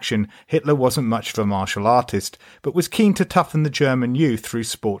wounded in action, Hitler wasn't much of a martial artist, but was keen to toughen the German youth through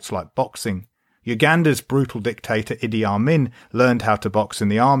sports like boxing. Uganda's brutal dictator Idi Amin learned how to box in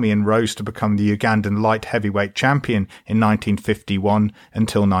the army and rose to become the Ugandan light heavyweight champion in 1951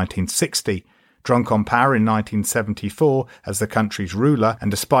 until 1960. Drunk on power in 1974 as the country's ruler,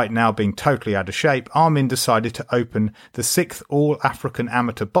 and despite now being totally out of shape, Amin decided to open the 6th All-African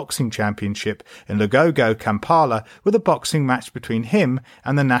Amateur Boxing Championship in Lugogo, Kampala, with a boxing match between him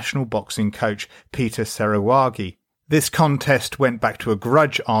and the national boxing coach Peter Serewagi. This contest went back to a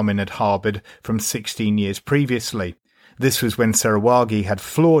grudge Amin had harboured from 16 years previously. This was when Serewagi had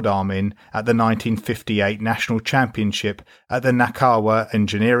floored Amin at the 1958 National Championship at the Nakawa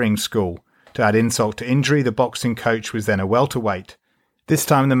Engineering School. To add insult to injury, the boxing coach was then a welterweight. This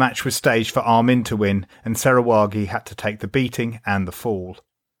time the match was staged for Amin to win, and Serewagi had to take the beating and the fall.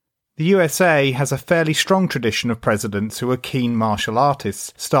 The USA has a fairly strong tradition of presidents who are keen martial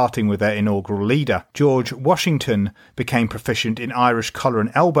artists, starting with their inaugural leader. George Washington became proficient in Irish collar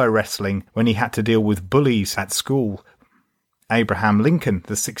and elbow wrestling when he had to deal with bullies at school. Abraham Lincoln,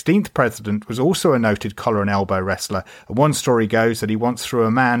 the 16th president, was also a noted collar and elbow wrestler, and one story goes that he once threw a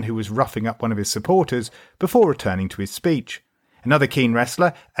man who was roughing up one of his supporters before returning to his speech. Another keen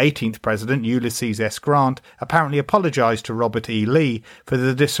wrestler, 18th President Ulysses S. Grant, apparently apologised to Robert E. Lee for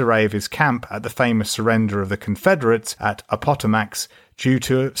the disarray of his camp at the famous surrender of the Confederates at Appomattox due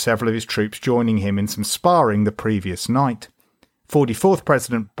to several of his troops joining him in some sparring the previous night. 44th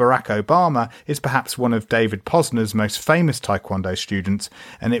President Barack Obama is perhaps one of David Posner's most famous Taekwondo students,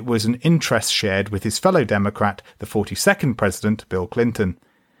 and it was an interest shared with his fellow Democrat, the 42nd President, Bill Clinton.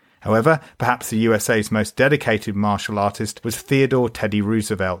 However, perhaps the USA's most dedicated martial artist was Theodore Teddy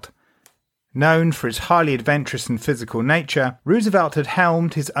Roosevelt. Known for his highly adventurous and physical nature, Roosevelt had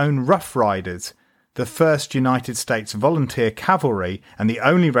helmed his own Rough Riders, the first United States volunteer cavalry and the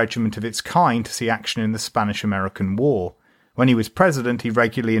only regiment of its kind to see action in the Spanish-American War. When he was president, he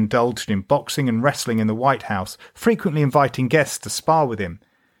regularly indulged in boxing and wrestling in the White House, frequently inviting guests to spar with him.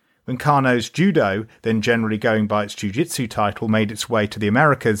 When Kano's Judo, then generally going by its Jiu-Jitsu title, made its way to the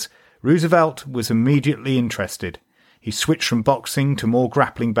Americas, Roosevelt was immediately interested. He switched from boxing to more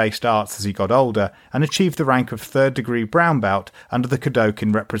grappling-based arts as he got older and achieved the rank of third-degree brown belt under the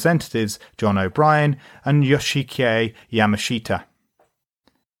Kodokan representatives John O'Brien and Yoshiki Yamashita.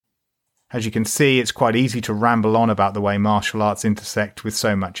 As you can see, it's quite easy to ramble on about the way martial arts intersect with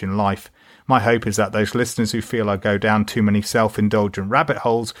so much in life. My hope is that those listeners who feel I go down too many self-indulgent rabbit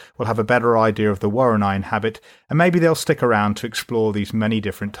holes will have a better idea of the warren I inhabit, and maybe they'll stick around to explore these many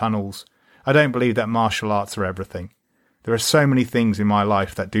different tunnels. I don't believe that martial arts are everything. There are so many things in my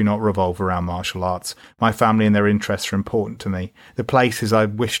life that do not revolve around martial arts. My family and their interests are important to me. The places I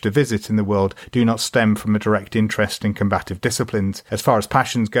wish to visit in the world do not stem from a direct interest in combative disciplines. As far as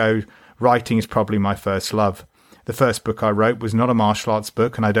passions go, writing is probably my first love. The first book I wrote was not a martial arts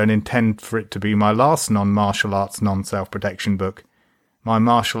book, and I don't intend for it to be my last non-martial arts, non-self-protection book. My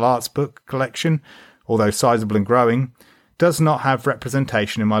martial arts book collection, although sizable and growing, does not have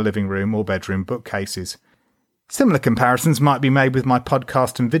representation in my living room or bedroom bookcases. Similar comparisons might be made with my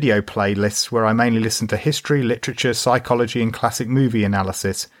podcast and video playlists, where I mainly listen to history, literature, psychology and classic movie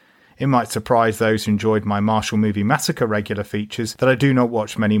analysis. It might surprise those who enjoyed my Martial Movie Massacre regular features that I do not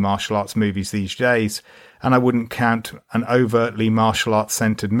watch many martial arts movies these days, and I wouldn't count an overtly martial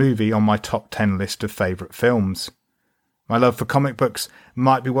arts-centred movie on my top 10 list of favourite films. My love for comic books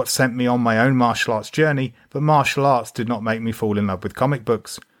might be what sent me on my own martial arts journey, but martial arts did not make me fall in love with comic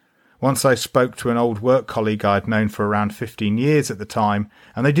books. Once I spoke to an old work colleague I had known for around 15 years at the time,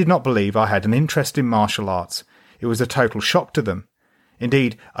 and they did not believe I had an interest in martial arts. It was a total shock to them.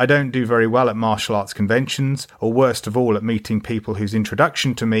 Indeed, I don't do very well at martial arts conventions, or worst of all at meeting people whose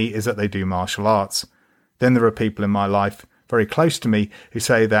introduction to me is that they do martial arts. Then there are people in my life, very close to me, who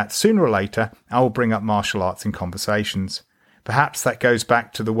say that sooner or later I will bring up martial arts in conversations. Perhaps that goes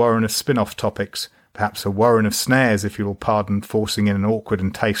back to the Warren of spin-off topics, perhaps a warren of snares, if you will pardon forcing in an awkward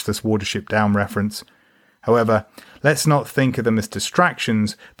and tasteless Watership Down reference. However, let's not think of them as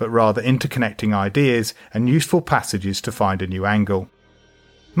distractions, but rather interconnecting ideas and useful passages to find a new angle.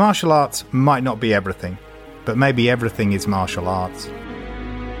 Martial arts might not be everything, but maybe everything is martial arts.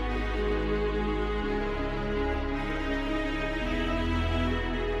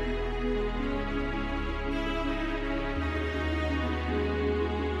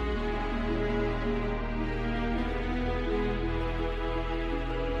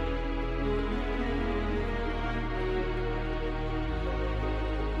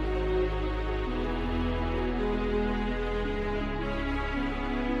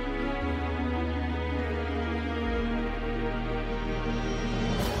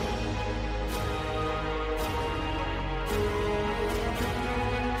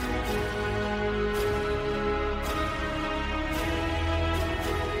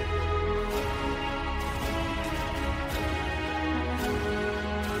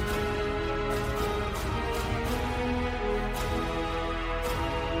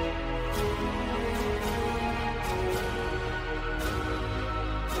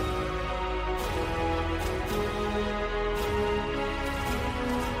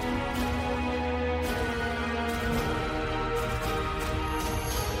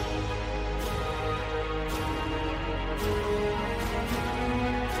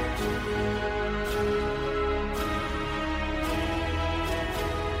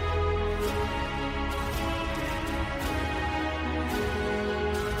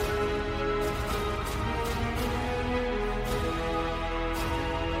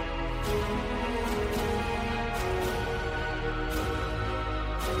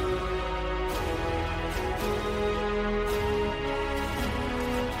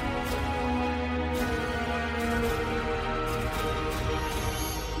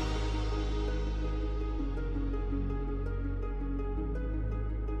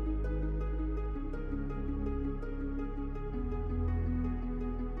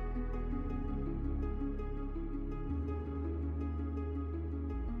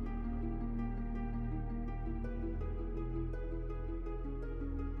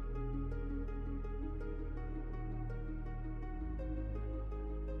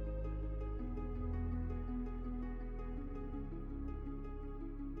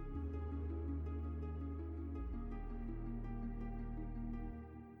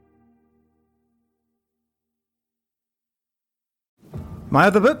 My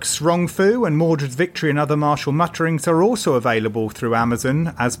other books, Wrong Fu and Mordred's Victory and Other Martial Mutterings, are also available through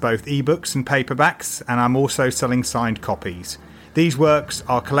Amazon as both ebooks and paperbacks, and I'm also selling signed copies. These works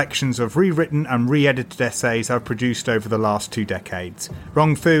are collections of rewritten and re-edited essays I've produced over the last 2 decades.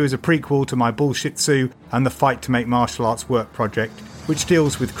 Wrong Fu is a prequel to my Bullshitsu and the Fight to Make Martial Arts Work project, which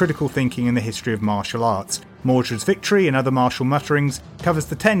deals with critical thinking in the history of martial arts. Mordred's Victory and Other Martial Mutterings covers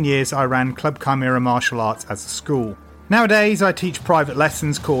the 10 years I ran Club Chimera Martial Arts as a school. Nowadays, I teach private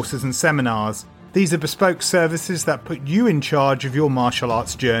lessons, courses and seminars. These are bespoke services that put you in charge of your martial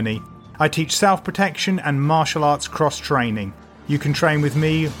arts journey. I teach self-protection and martial arts cross-training. You can train with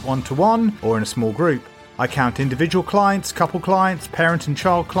me one-to-one or in a small group. I count individual clients, couple clients, parent and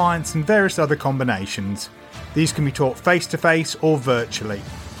child clients and various other combinations. These can be taught face-to-face or virtually.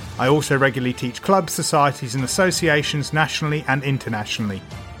 I also regularly teach clubs, societies and associations nationally and internationally.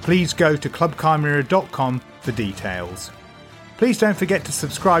 Please go to clubchimera.com for details. Please don't forget to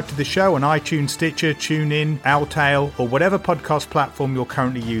subscribe to the show on iTunes, Stitcher, TuneIn, Owltail, or whatever podcast platform you're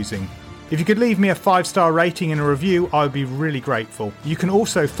currently using. If you could leave me a 5-star rating and a review, I would be really grateful. You can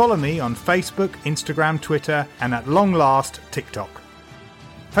also follow me on Facebook, Instagram, Twitter, and at long last, TikTok.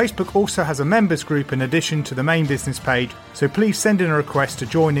 Facebook also has a members group in addition to the main business page, so please send in a request to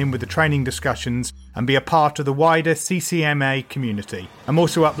join in with the training discussions and be a part of the wider CCMA community. I'm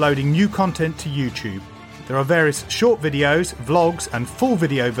also uploading new content to YouTube. There are various short videos, vlogs and full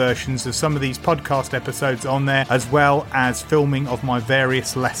video versions of some of these podcast episodes on there, as well as filming of my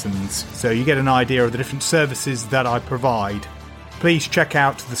various lessons, so you get an idea of the different services that I provide. Please check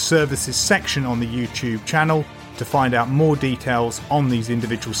out the services section on the YouTube channel to find out more details on these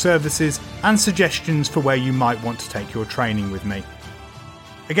individual services and suggestions for where you might want to take your training with me.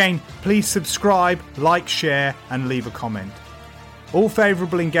 Again, please subscribe, like, share and leave a comment. All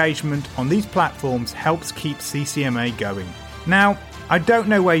favourable engagement on these platforms helps keep CCMA going. Now, I don't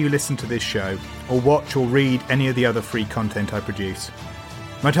know where you listen to this show or watch or read any of the other free content I produce.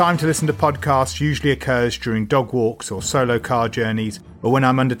 My time to listen to podcasts usually occurs during dog walks or solo car journeys, or when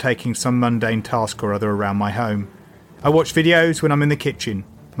I'm undertaking some mundane task or other around my home. I watch videos when I'm in the kitchen.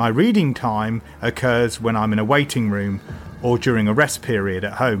 My reading time occurs when I'm in a waiting room or during a rest period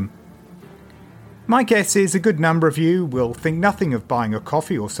at home. My guess is a good number of you will think nothing of buying a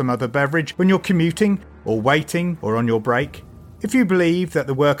coffee or some other beverage when you're commuting or waiting or on your break. If you believe that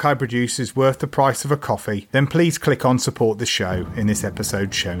the work I produce is worth the price of a coffee, then please click on Support the Show in this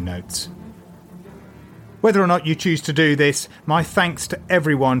episode's show notes. Whether or not you choose to do this, my thanks to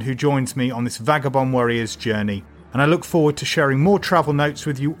everyone who joins me on this Vagabond Warriors journey, and I look forward to sharing more travel notes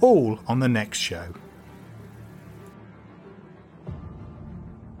with you all on the next show.